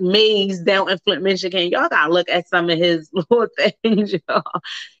Mays down in Flint, Michigan. Y'all gotta look at some of his little things, y'all.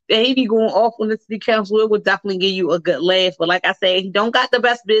 That he be going off on the city council. It would definitely give you a good laugh. But like I said, he don't got the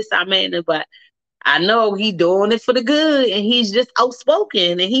best bedside manner, but I know he doing it for the good, and he's just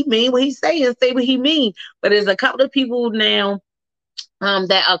outspoken, and he mean what he say and say what he mean. But there's a couple of people now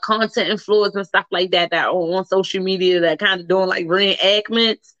that are content influencers and stuff like that that are on social media that kind of doing like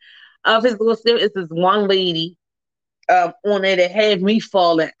reenactments of his little stuff. It's this one lady on there that had me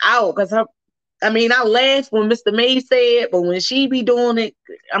falling out because I laughed when Mr. May said, but when she be doing it,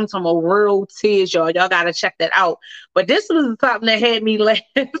 I'm talking about real tears, y'all. Y'all gotta check that out. But this was something that had me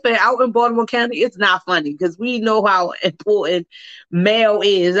laughing out in Baltimore County. It's not funny because we know how important mail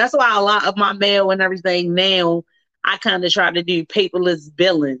is. That's why a lot of my mail and everything now, I kind of try to do paperless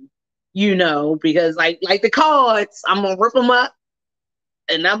billing, because like the cards, I'm gonna rip them up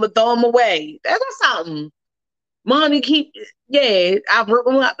and I'm gonna throw them away. That's something. Money I rip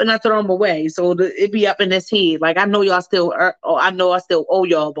them up and I throw them away. So it be up in his head. Like, I know y'all still, I know I still owe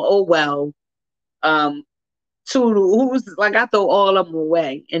y'all, but oh well. Who's like, I throw all of them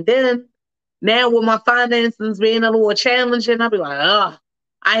away. And then now with my finances being a little challenging, I'll be like,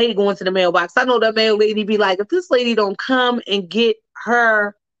 I hate going to the mailbox. I know that mail lady be like, if this lady don't come and get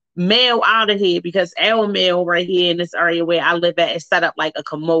her mail out of here, because our mail right here in this area where I live at is set up like a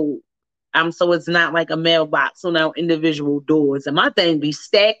commode. So it's not like a mailbox on our individual doors. And my thing be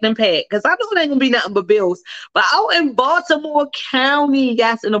stacked and packed because I know it ain't gonna be nothing but bills. But out in Baltimore County,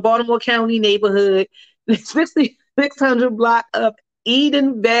 yes, in the Baltimore County neighborhood, 6600 block of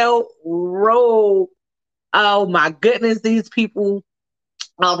Edenville Road. Oh my goodness, these people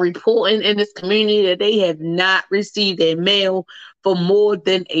are reporting in this community that they have not received their mail for more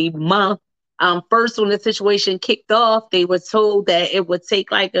than a month. First, when the situation kicked off, they were told that it would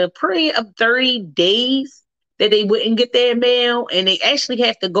take like a period of 30 days that they wouldn't get their mail, and they actually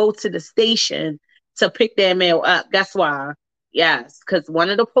have to go to the station to pick their mail up. That's why, yes, because one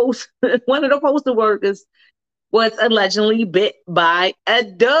of the postal workers was allegedly bit by a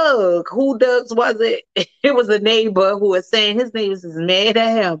dog. Who dogs was it? It was a neighbor who was saying his neighbors is mad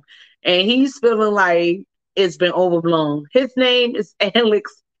at him, and he's feeling like it's been overblown. His name is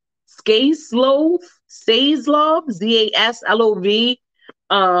Alex Zaslov, Zaslov,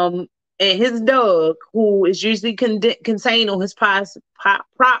 and his dog, who is usually contained on his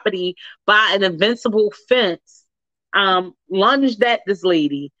property by an invincible fence, lunged at this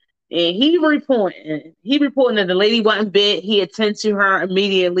lady. And he reporting that the lady wasn't bit. He attended to her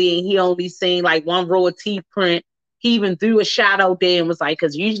immediately, and he only seen like one row of teeth print. He even threw a shot out there and was like,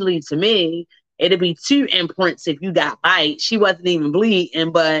 because usually to me, it'd be 2 imprints if you got bite. She wasn't even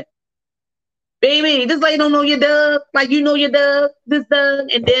bleeding, but baby, this lady don't know your dog. Like, you know your dog, this dog.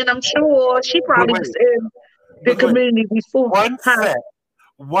 And then I'm sure she probably was in the community before.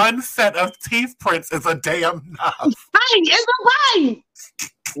 One set of teeth prints is a damn enough. Right, it's a bite.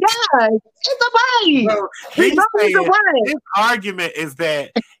 Yeah, it's a bite. So his argument is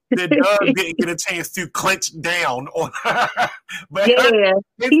that the dog didn't get a chance to clench down on her. But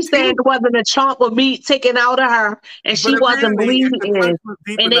he said it wasn't a chunk of meat taken out of her, and she wasn't bleeding, and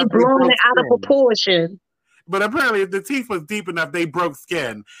they blown it out of proportion. But apparently, if the teeth was deep enough, they broke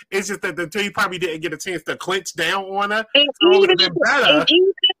skin. It's just that the teeth probably didn't get a chance to clench down on her. And even if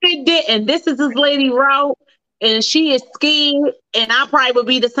it didn't, this is his lady route, and she is scared, and I probably would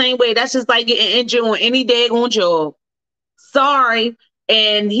be the same way. That's just like getting injured on any daggone job. Sorry.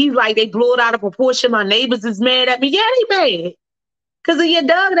 And he's like, they blew it out of proportion. My neighbors is mad at me. Yeah, they mad. Because of your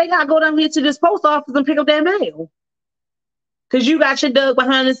dog, they got to go down here to this post office and pick up their mail. Because you got your dog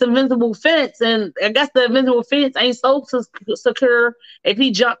behind this invincible fence, and I guess the invincible fence ain't so secure if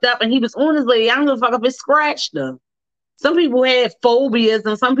he jumped up and he was on his lady. I don't give a fuck if it scratched them. Some people have phobias,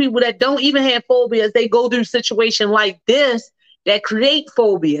 and some people that don't even have phobias, they go through situations like this that create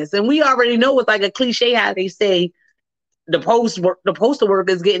phobias. And we already know it's like a cliche how they say the postal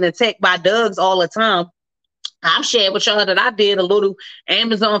workers getting attacked by dogs all the time. I've shared with y'all that I did a little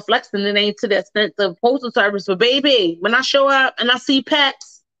Amazon flexing. It ain't to the extent of postal service, but baby, when I show up and I see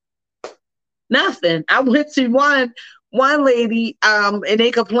pets, nothing. I went to one lady, and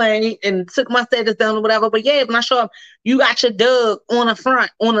they complained and took my status down or whatever. But yeah, when I show up, you got your dog on the front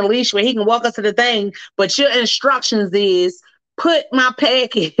on a leash where he can walk up to the thing, but your instructions is put my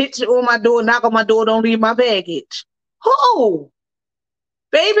package on my door, knock on my door, don't leave my package. Who?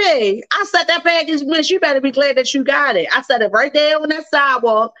 Baby, I set that package, miss. You better be glad that you got it. I set it right there on that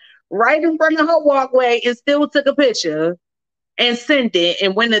sidewalk, right in front of her walkway, and still took a picture and sent it.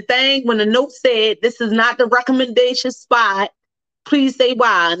 And when the note said, this is not the recommendation spot, please say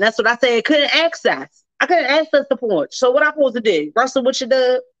why. And that's what I said. I couldn't access the porch. So what I supposed to do? Wrestle with your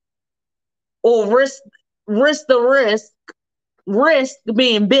dog? Or risk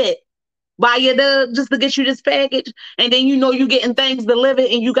being bit by your dog just to get you this package, and then you know you getting things delivered,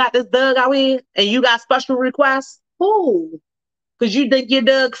 and you got this dog out here, and you got special requests? Who? Because you think your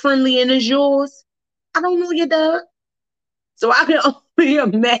dog friendly and is yours? I don't know your dog. So I can only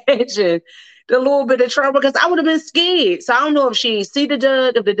imagine the little bit of trouble, because I would have been scared. So I don't know if she see the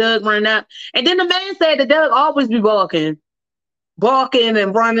dog, if the dog ran up. And then the man said the dog always be barking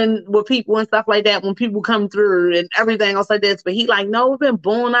and running with people and stuff like that when people come through and everything else like this. But he like, no,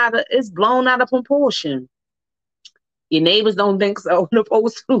 it's blown out of proportion. Your neighbors don't think so. The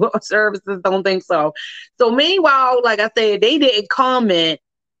postal services don't think so. So meanwhile, like I said, they didn't comment,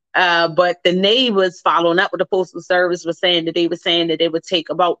 but the neighbors following up with the postal service was saying that they would take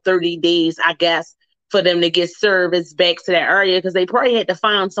about 30 days, I guess, for them to get service back to that area, because they probably had to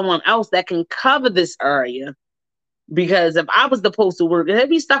find someone else that can cover this area. Because if I was the postal worker, there'd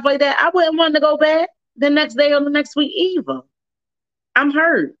be stuff like that. I wouldn't want to go back the next day or the next week either. I'm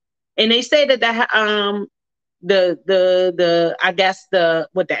hurt. And they say that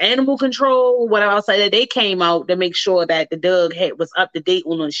with the animal control, what I'll say, that they came out to make sure that the dog was up to date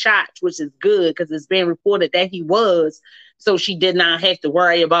on the shots, which is good, because it's been reported that he was. So she did not have to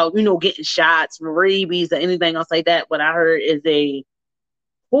worry about, getting shots for rabies or anything else like that. What I heard is a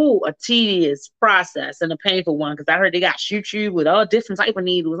tedious process and a painful one, because I heard they got to shoot you with all different type of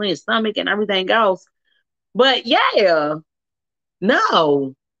needles in your stomach and everything else. But yeah,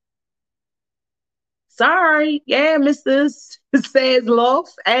 no. Sorry. Yeah, Mr. Zaslov,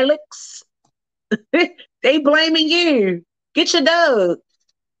 Alex. They blaming you. Get your dog.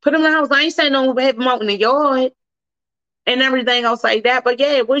 Put him in the house. I ain't saying no have him out in the yard and everything else like that. But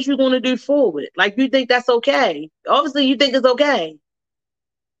yeah, what you going to do forward? Like, you think that's okay? Obviously, you think it's okay.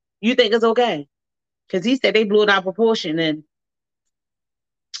 You think it's okay. Because he said they blew it out of proportion, and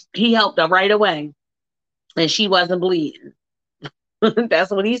he helped her right away. And she wasn't bleeding.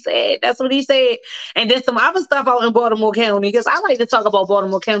 That's what he said. And then some other stuff out in Baltimore County, because I like to talk about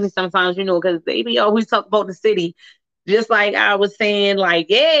Baltimore County sometimes, because they be always talk about the city. Just like I was saying, like,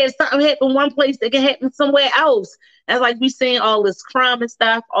 yeah, if something happened one place, it can happen somewhere else. As like we seeing all this crime and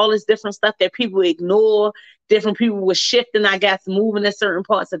stuff, all this different stuff that people ignore. Different people were shifting, I guess, moving to certain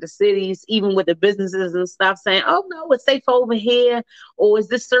parts of the cities, even with the businesses and stuff, saying, oh, no, it's safe over here, or is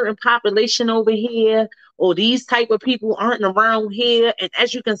this certain population over here, or these type of people aren't around here. And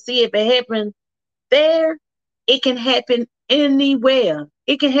as you can see, if it happened there, it can happen anywhere.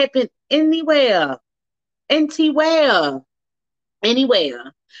 It can happen anywhere.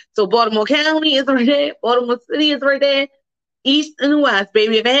 Anywhere. So Baltimore County is right there. Baltimore City is right there. East and west,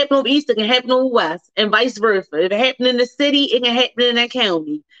 baby. If it happen over east, it can happen over west, and vice versa. If it happen in the city, it can happen in that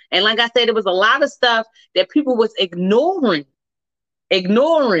county. And like I said, there was a lot of stuff that people was ignoring.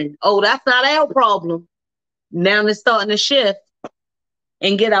 Oh, that's not our problem. Now they're starting to shift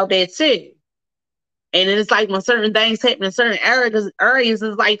and get out there too. And it's like when certain things happen in certain areas,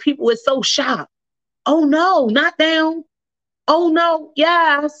 it's like people were so shocked. Oh no, not them. Oh no,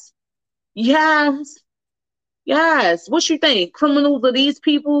 yes. What you think? Criminals are these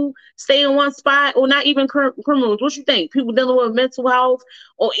people stay in one spot, or not even criminals? What you think? People dealing with mental health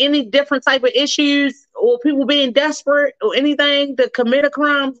or any different type of issues, or people being desperate or anything to commit a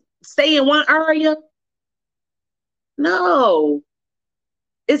crime stay in one area? No.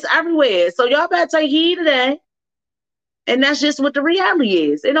 It's everywhere. So y'all better take heed of that. And that's just what the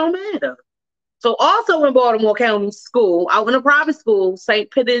reality is. It don't matter. So also in Baltimore County School, I went to private school,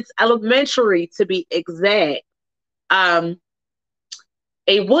 St. Pittance Elementary to be exact. A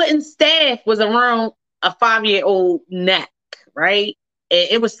wooden staff was around a 5-year-old neck, right? And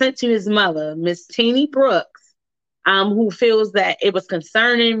it was sent to his mother, Miss Teeny Brooks, who feels that it was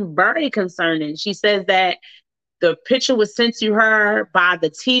concerning, very concerning. She says that the picture was sent to her by the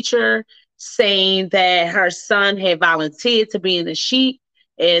teacher saying that her son had volunteered to be in the sheet.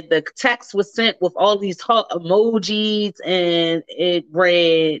 And the text was sent with all these heart emojis, and it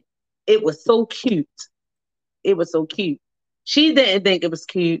read, it was so cute. It was so cute. She didn't think it was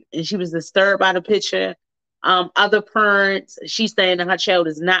cute, and she was disturbed by the picture. Other parents, she's saying that her child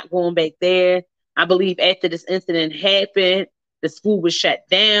is not going back there. I believe after this incident happened, the school was shut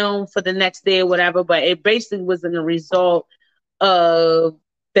down for the next day or whatever, but it basically was in the result of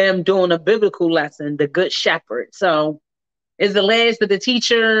them doing a biblical lesson, the Good Shepherd. So it's alleged that the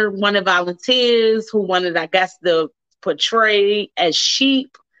teacher wanted volunteers who wanted, I guess, to portray as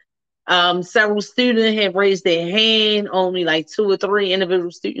sheep. Several students have raised their hand. Only like 2 or 3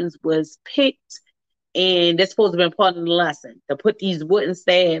 individual students was picked, and they're supposed to have been part of the lesson to put these wooden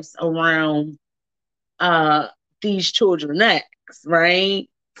staffs around these children's necks, right?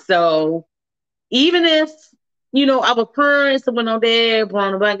 So even if, our parents went on there,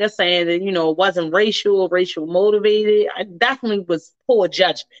 brought back us saying that, it wasn't racial motivated, it definitely was poor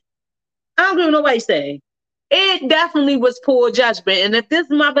judgment. I don't give nobody say. It definitely was poor judgment. And if this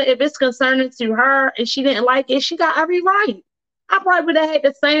mother, if it's concerning to her and she didn't like it, she got every right. I probably would have had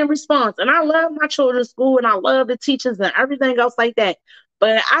the same response. And I love my children's school, and I love the teachers and everything else like that.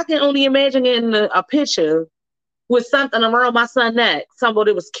 But I can only imagine getting a picture with something around my son's neck,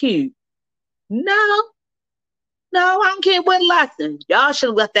 somebody was cute. No, I don't care what lesson. Y'all should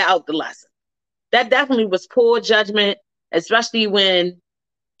have left that out the lesson. That definitely was poor judgment, especially when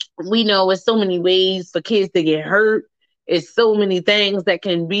we know it's so many ways for kids to get hurt. It's so many things that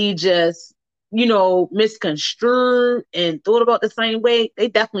can be just, misconstrued and thought about the same way. They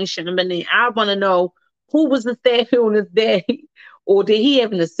definitely shouldn't have been there. I want to know who was the staff here on this day, or did he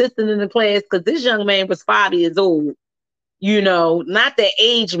have an assistant in the class? Because this young man was 5 years old. Not that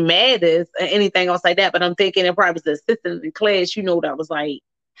age matters or anything else like that, but I'm thinking it probably was the assistant in the class, that was like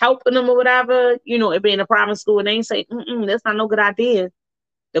helping them or whatever, it being a private school, and they ain't say, that's not no good idea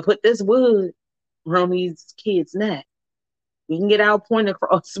to put this wood around these kids' neck. We can get our point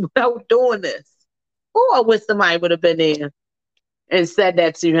across without doing this. Or I wish somebody would have been there and said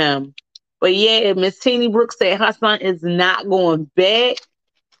that to him. But yeah, Miss Teeny Brooks said her son is not going back.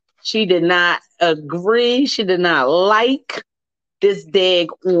 She did not agree. She did not like this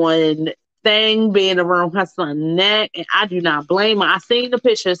daggone thing being around her son's neck. And I do not blame her. I seen the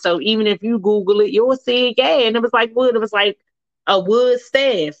picture. So even if you Google it, you'll see it. Yeah, and it was like wood. It was like a wood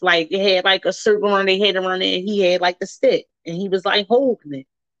staff. Like it had like a circle on their head around it, and he had like the stick. And he was like holding it.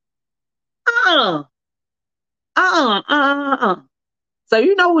 So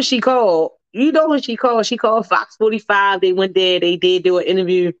you know what she called. She called Fox 45. They went there. They did do an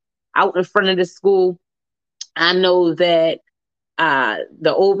interview out in front of the school. I know that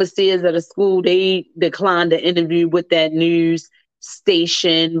the overseers of the school, they declined the interview with that news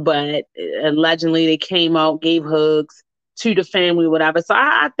station, but allegedly they came out, gave hugs to the family, whatever. So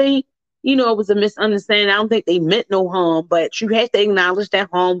I think it was a misunderstanding. I don't think they meant no harm, but you have to acknowledge that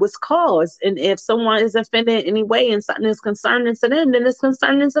harm was caused. And if someone is offended in any way and something is concerning to them, then it's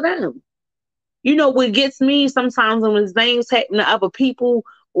concerning to them. What gets me sometimes when things happen to other people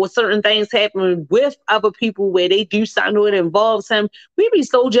or certain things happen with other people where they do something that involves him, we be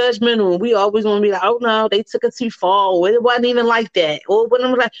so judgmental and we always want to be like, oh no, they took it too far, or it wasn't even like that. Or when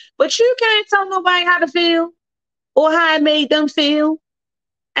I'm like, but you can't tell nobody how to feel or how it made them feel.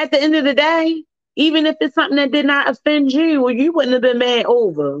 At the end of the day, even if it's something that did not offend you or you wouldn't have been mad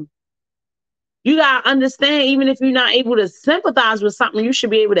over, you got to understand, even if you're not able to sympathize with something, you should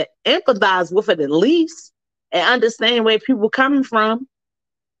be able to empathize with it at least and understand where people are coming from.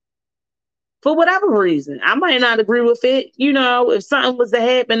 For whatever reason, I might not agree with it. If something was to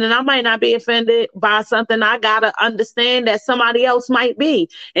happen and I might not be offended by something, I got to understand that somebody else might be.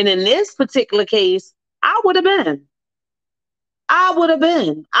 And in this particular case, I would have been.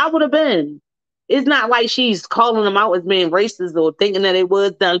 It's not like she's calling them out as being racist or thinking that it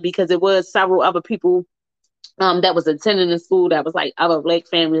was done, because it was several other people that was attending the school that was like other Black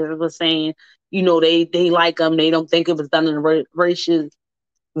families that was saying, they like them. They don't think it was done in a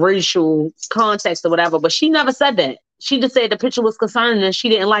racial context or whatever. But she never said that. She just said the picture was concerning and she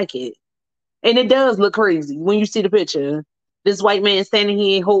didn't like it. And it does look crazy when you see the picture. This white man standing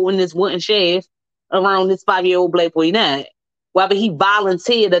here holding this wooden shaft around this 5-year-old Black boy nut. Whether he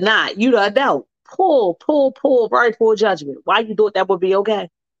volunteered or not, you the adult. Very poor judgment. Why you thought that would be okay?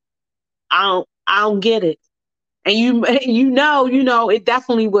 I don't get it. And it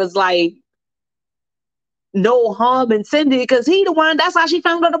definitely was like no harm intended, because he the one, that's how she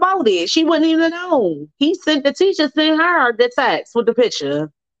found out about it. She wouldn't even know. He sent the teacher, sent her the text with the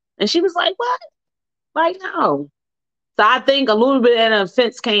picture. And she was like, what? Like, no. So I think a little bit of an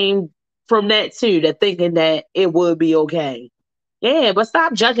offense came from that too, that thinking that it would be okay. Yeah, but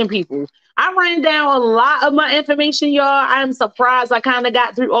stop judging people. I ran down a lot of my information, y'all. I'm surprised I kind of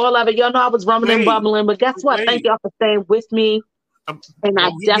got through all of it. Y'all know I was rumbling, bubbling, but guess what? Thank y'all for staying with me. And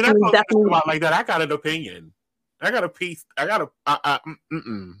I definitely like that. I got an opinion. I got a piece. I got a. I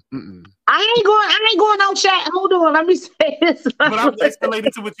ain't going no chat. Hold on, let me say this. But it's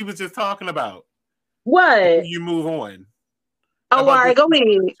related to what you was just talking about. What? You move on. Oh, all right, go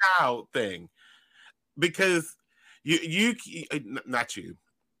ahead. Child thing, because you not you.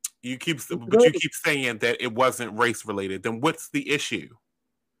 You keep saying that it wasn't race related. Then what's the issue?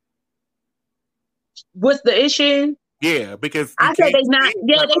 What's the issue? Yeah, because I said they not.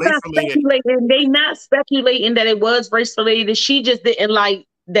 Yeah, they're not speculating. They not speculating that it was race related. She just didn't like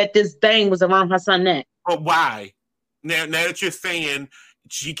that this thing was around her son neck. But why? Now that you're saying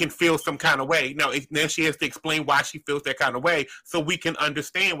she can feel some kind of way. Now she has to explain why she feels that kind of way so we can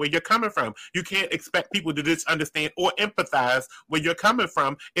understand where you're coming from. You can't expect people to just understand or empathize where you're coming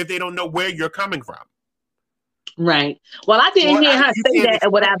from if they don't know where you're coming from. Right. Well, I didn't hear her say that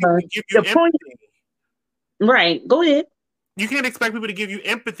or whatever. The point. Right. Go ahead. You can't expect people to give you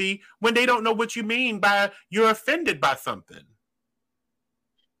empathy when they don't know what you mean by you're offended by something.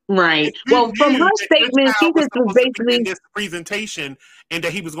 Right. Well, from her statement, she just was basically this presentation, and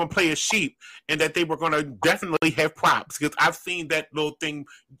that he was going to play a sheep, and that they were going to definitely have props, because I've seen that little thing,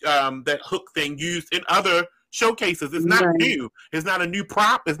 that hook thing used in other showcases. It's not new. It's not a new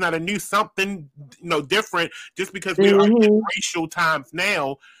prop. It's not a new something, different. Just because we are in racial times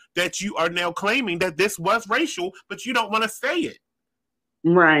now, that you are now claiming that this was racial, but you don't want to say it.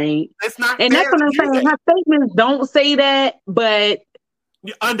 Right. It's not. And that's what I'm saying. Her statements don't say that, but.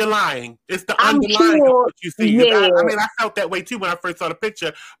 Underlying. It's the underlying of what you see. Yeah. I felt that way too when I first saw the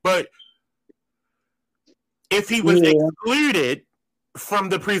picture. But if he was excluded from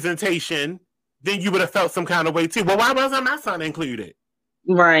the presentation, then you would have felt some kind of way too. Well, why wasn't my son included?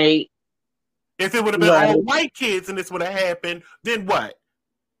 Right. If it would have been all white kids and this would have happened, then what?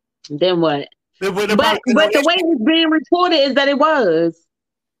 But the way it's being reported is that it was.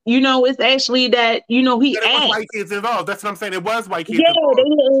 It's actually that, he was white kids involved. That's what I'm saying. It was white kids involved.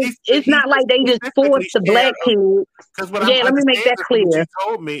 It's not like they just forced the Black kids. Let me make that clear. What you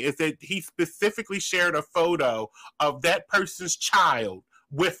told me is that he specifically shared a photo of that person's child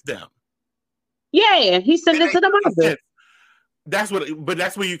with them. Yeah, he sent it to the mother.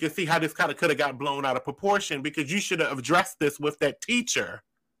 That's where you can see how this kind of could have got blown out of proportion, because you should have addressed this with that teacher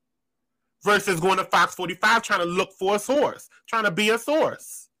versus going to Fox 45 trying to look for a source, trying to be a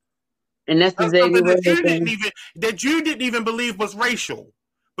source. And that's exactly what you didn't even believe was racial,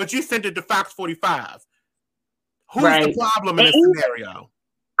 but you sent it to Fox 45. Who's the problem in this scenario?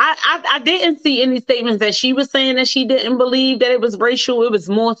 I didn't see any statements that she was saying that she didn't believe that it was racial. It was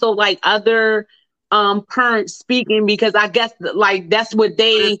more so like other parents speaking, because I guess like that's what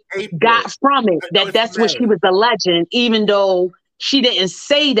they got from it. That's what she was alleging, even though she didn't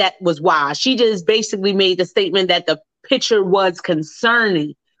say that was why. She just basically made the statement that the picture was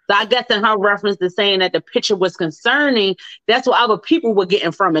concerning. So I guess in her reference to saying that the picture was concerning, that's what other people were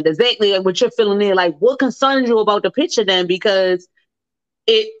getting from it. Exactly like what you're feeling there. Like, what concerns you about the picture then? Because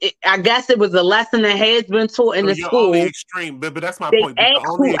I guess it was a lesson that has been taught in the school. Only extreme, but that's my point. The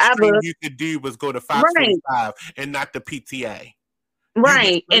only extreme you could do was go to 545 and not the PTA.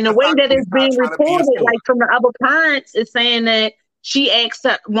 Right. And the way that it's being reported, like from the other parents, is saying that she asked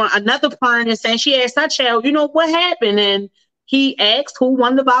another parent is saying she asked her child, you know, what happened? And he asked who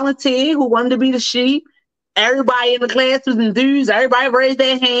wanted to volunteer, who wanted to be the sheep. Everybody in the class was enthused. Everybody raised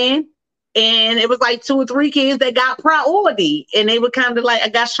their hand. And it was like 2 or 3 kids that got priority. And they were kind of like, I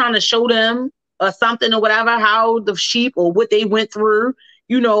guess, trying to show them or something or whatever, how the sheep or what they went through,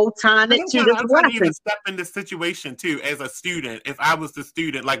 you know, tying it to this lesson. I'm even step in this situation too as a student. If I was the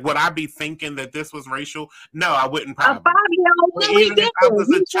student, like, would I be thinking that this was racial? No, I wouldn't probably. Even if I was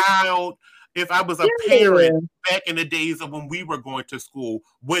a child, if I was a parent back in the days of when we were going to school,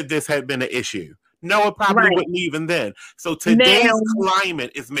 would this have been an issue? No, it probably wouldn't even then. So today's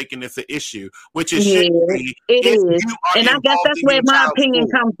climate is making this an issue, which it shouldn't be. It is. And I guess that's where my opinion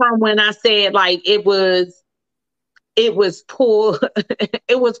comes from when I said like it was poor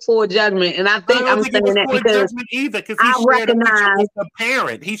it was poor judgment. And I think I'm saying that because because he shared a picture with the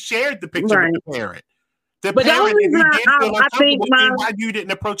parent. He shared the picture with the parent. But the only reason I think why you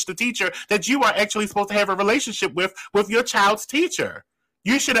didn't approach the teacher that you are actually supposed to have a relationship with your child's teacher.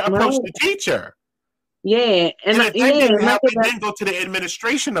 You should have approached the teacher. Yeah, and if then go to the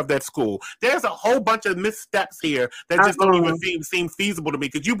administration of that school. There's a whole bunch of missteps here that just don't even seem feasible to me,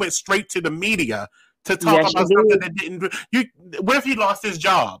 because you went straight to the media to talk about something that didn't. What if he lost his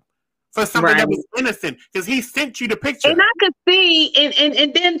job for something that was innocent because he sent you the picture? And I could see,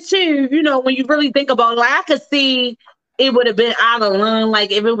 and then too, you know, when you really think about it, like, I could see it would have been out of line,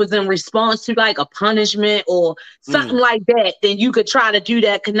 like if it was in response to like a punishment or something like that, then you could try to do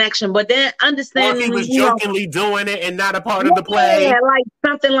that connection. But then understanding, or if he was jokingly doing it and not a part of the play, like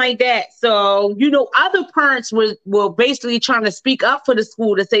something like that. So, you know, other parents were basically trying to speak up for the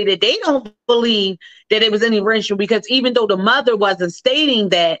school to say that they don't believe that it was any racial, because even though the mother wasn't stating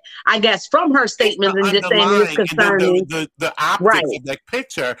that, I guess from her statement and just saying it's concerning, the optics of that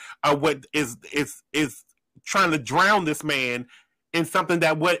picture are what is trying to drown this man in something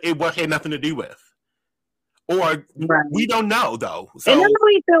that it had nothing to do with. Or we don't know though. So, and I know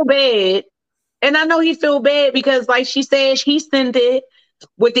he feel bad. And I know he feel bad because, like she said, he sent it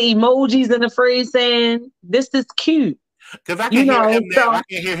with the emojis and the phrase saying, "This is cute." Because I can hear him now. I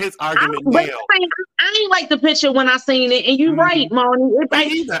can hear his argument now. I ain't like the picture when I seen it, and you're right, Moni.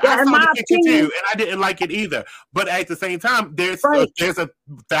 I saw the picture too, and I didn't like it either. But at the same time, there's 1,000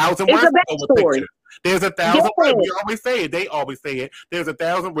 words over picture. There's 1,000 words. We always say it. They always say it. There's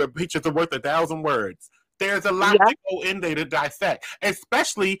 1,000 words. Pictures are worth 1,000 words. There's a lot to go in there to dissect,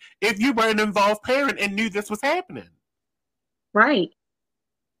 especially if you were an involved parent and knew this was happening. Right.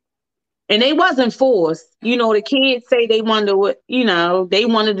 And they wasn't forced. You know, the kids say they wanted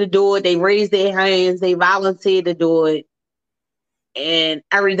to do it. They raised their hands. They volunteered to do it. And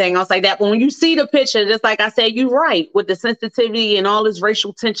everything else like that. But when you see the picture, just like I said, you're right, with the sensitivity and all this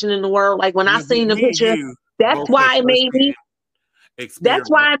racial tension in the world. Like when I seen the picture, that's why it made me. That's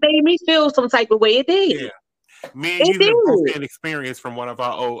why it made me feel some type of way. It did. Yeah. Me and you have both had experience from one of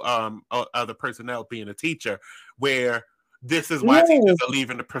our other personnel being a teacher, where this is why teachers are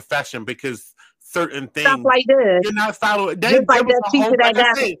leaving the profession, because certain things stuff like this you're not following. There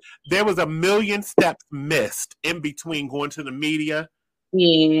was a million steps missed in between going to the media.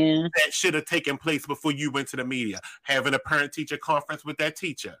 Yeah, that should have taken place before you went to the media. Having a parent-teacher conference with that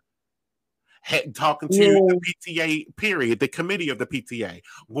teacher, talking to the PTA, period, the committee of the PTA,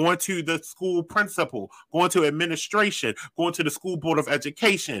 going to the school principal, going to administration, going to the school board of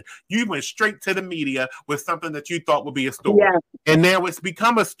education. You went straight to the media with something that you thought would be a story, and now it's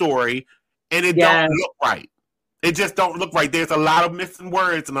become a story. And it don't look right. It just don't look right. There's a lot of missing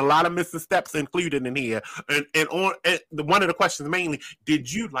words and a lot of missing steps included in here. And one of the questions mainly,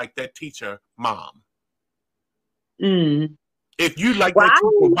 did you like that teacher, Mom? If you like that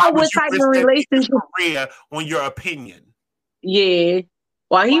teacher, why would you risk that teacher's career on your opinion? Yeah.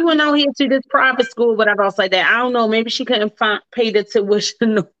 Well, he went out here to this private school, whatever else like that. I don't know. Maybe she couldn't pay the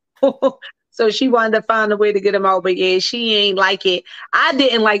tuition. So she wanted to find a way to get him out, but she ain't like it. I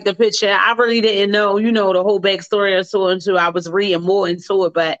didn't like the picture. I really didn't know, the whole backstory or so into. I was reading more into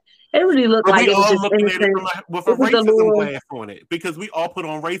it, but It really looked like it was just looking at it with a racism glass on it, because we all put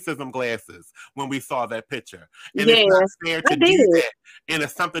on racism glasses when we saw that picture. And it's not fair to do that. And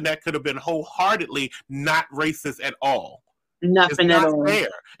it's something that could have been wholeheartedly not racist at all. Nothing at all. Fair.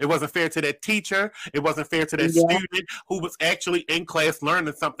 It wasn't fair to that teacher. It wasn't fair to that student who was actually in class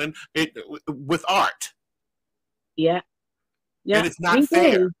learning something with art. Yeah. And it's not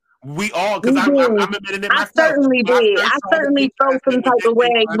fair. We all, because I'm admitting it myself. I certainly did. I certainly felt some type of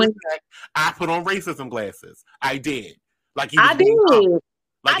way when I put on racism glasses. I did. I did.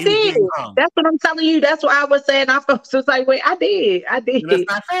 That's what I'm telling you. That's what I was saying. I felt some type of way. I did. And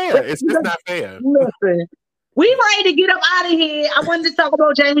it's not fair. It's just not fair. Listen. We ready to get up out of here. I wanted to talk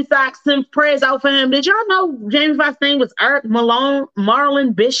about Jamie Foxx and prayers out for him. Did y'all know Jamie Foxx's name was Eric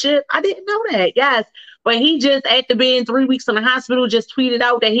Marlon Bishop? I didn't know that. Yes. But he just, after being 3 weeks in the hospital, just tweeted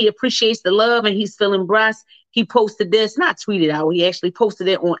out that he appreciates the love and he's feeling blessed. He posted this, not tweeted out. He actually posted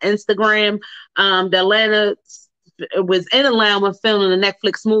it on Instagram. The Atlanta was in Atlanta filming a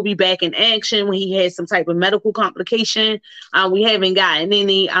Netflix movie Back in Action when he had some type of medical complication. We haven't gotten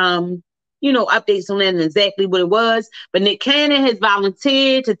any updates on that and exactly what it was. But Nick Cannon has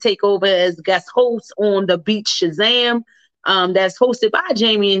volunteered to take over as guest host on The Beat Shazam. That's hosted by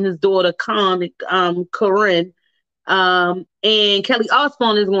Jamie and his daughter, Corinne. And Kelly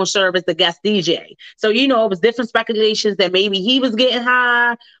Osbourne is going to serve as the guest DJ. So, it was different speculations that maybe he was getting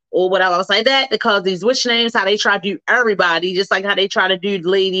high or whatever else like that, because these witch names, how they try to do everybody, just like how they try to do the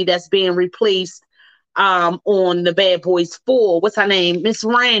lady that's being replaced on the Bad Boys 4. What's her name? Miss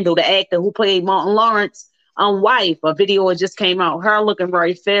Randall, the actor who played Martin Lawrence wife. A video just came out, her looking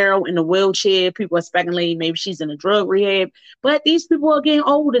very feral in a wheelchair. People are speculating maybe she's in a drug rehab. But these people are getting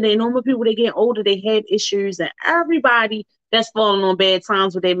older. They normal people, they getting older, they have issues, and everybody that's falling on bad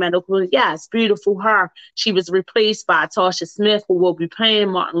times with their medical. Yes, beautiful her. She was replaced by Tasha Smith, who will be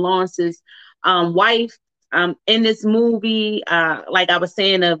playing Martin Lawrence's wife. In this movie, like I was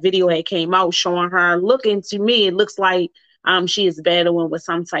saying, a video had came out showing her looking, to me, it looks like she is battling with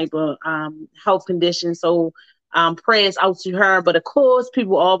some type of health condition. So prayers out to her. But of course,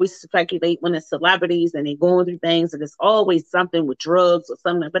 people always speculate when it's celebrities and they're going through things, and it's always something with drugs or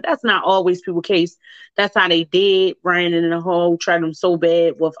something. But that's not always people's case. That's how they did Brandon in the hole, tried them so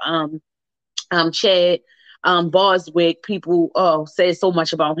bad with Chad Boswick. People said so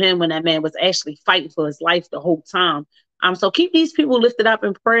much about him when that man was actually fighting for his life the whole time. So keep these people lifted up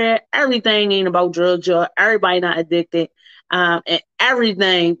in prayer. Everything ain't about drugs, y'all. Everybody not addicted. And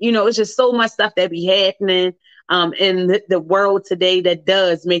everything, it's just so much stuff that be happening in the world today that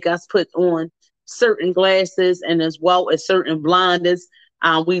does make us put on certain glasses, and as well as certain blinders.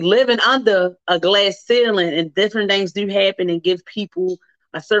 We living under a glass ceiling, and different things do happen and give people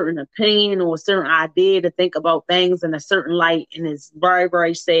a certain opinion or a certain idea to think about things in a certain light, and it's very,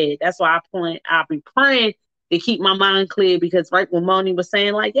 very sad. That's why I'll be praying to keep my mind clear, because right when Moni was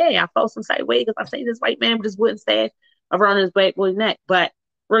saying, like, yeah, I felt some side way because I seen this white man with his wooden staff around his black boy's neck. But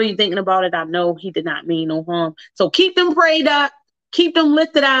really thinking about it, I know he did not mean no harm. So keep them prayed up, keep them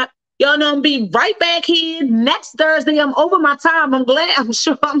lifted up. Y'all know I'm be right back here next Thursday. I'm over my time. I'm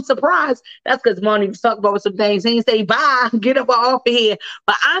sure I'm surprised. That's because Moni was talking about some things. He didn't say bye, get up off of here.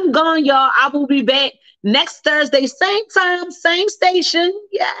 But I'm gone, y'all. I will be back next Thursday, same time, same station.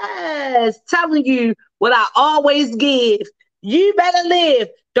 Yes, telling you what I always give. You better live.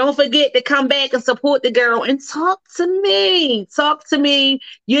 Don't forget to come back and support the girl and talk to me. Talk to me.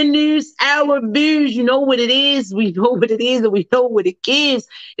 Your news, our views, you know what it is. We know what it is and we know what it gives.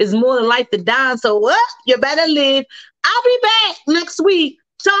 It's more than life to die. So you better live. I'll be back next week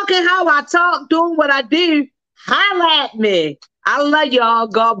talking how I talk, doing what I do. Holla at me. I love y'all.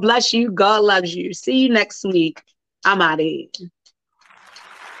 God bless you. God loves you. See you next week. I'm out of here.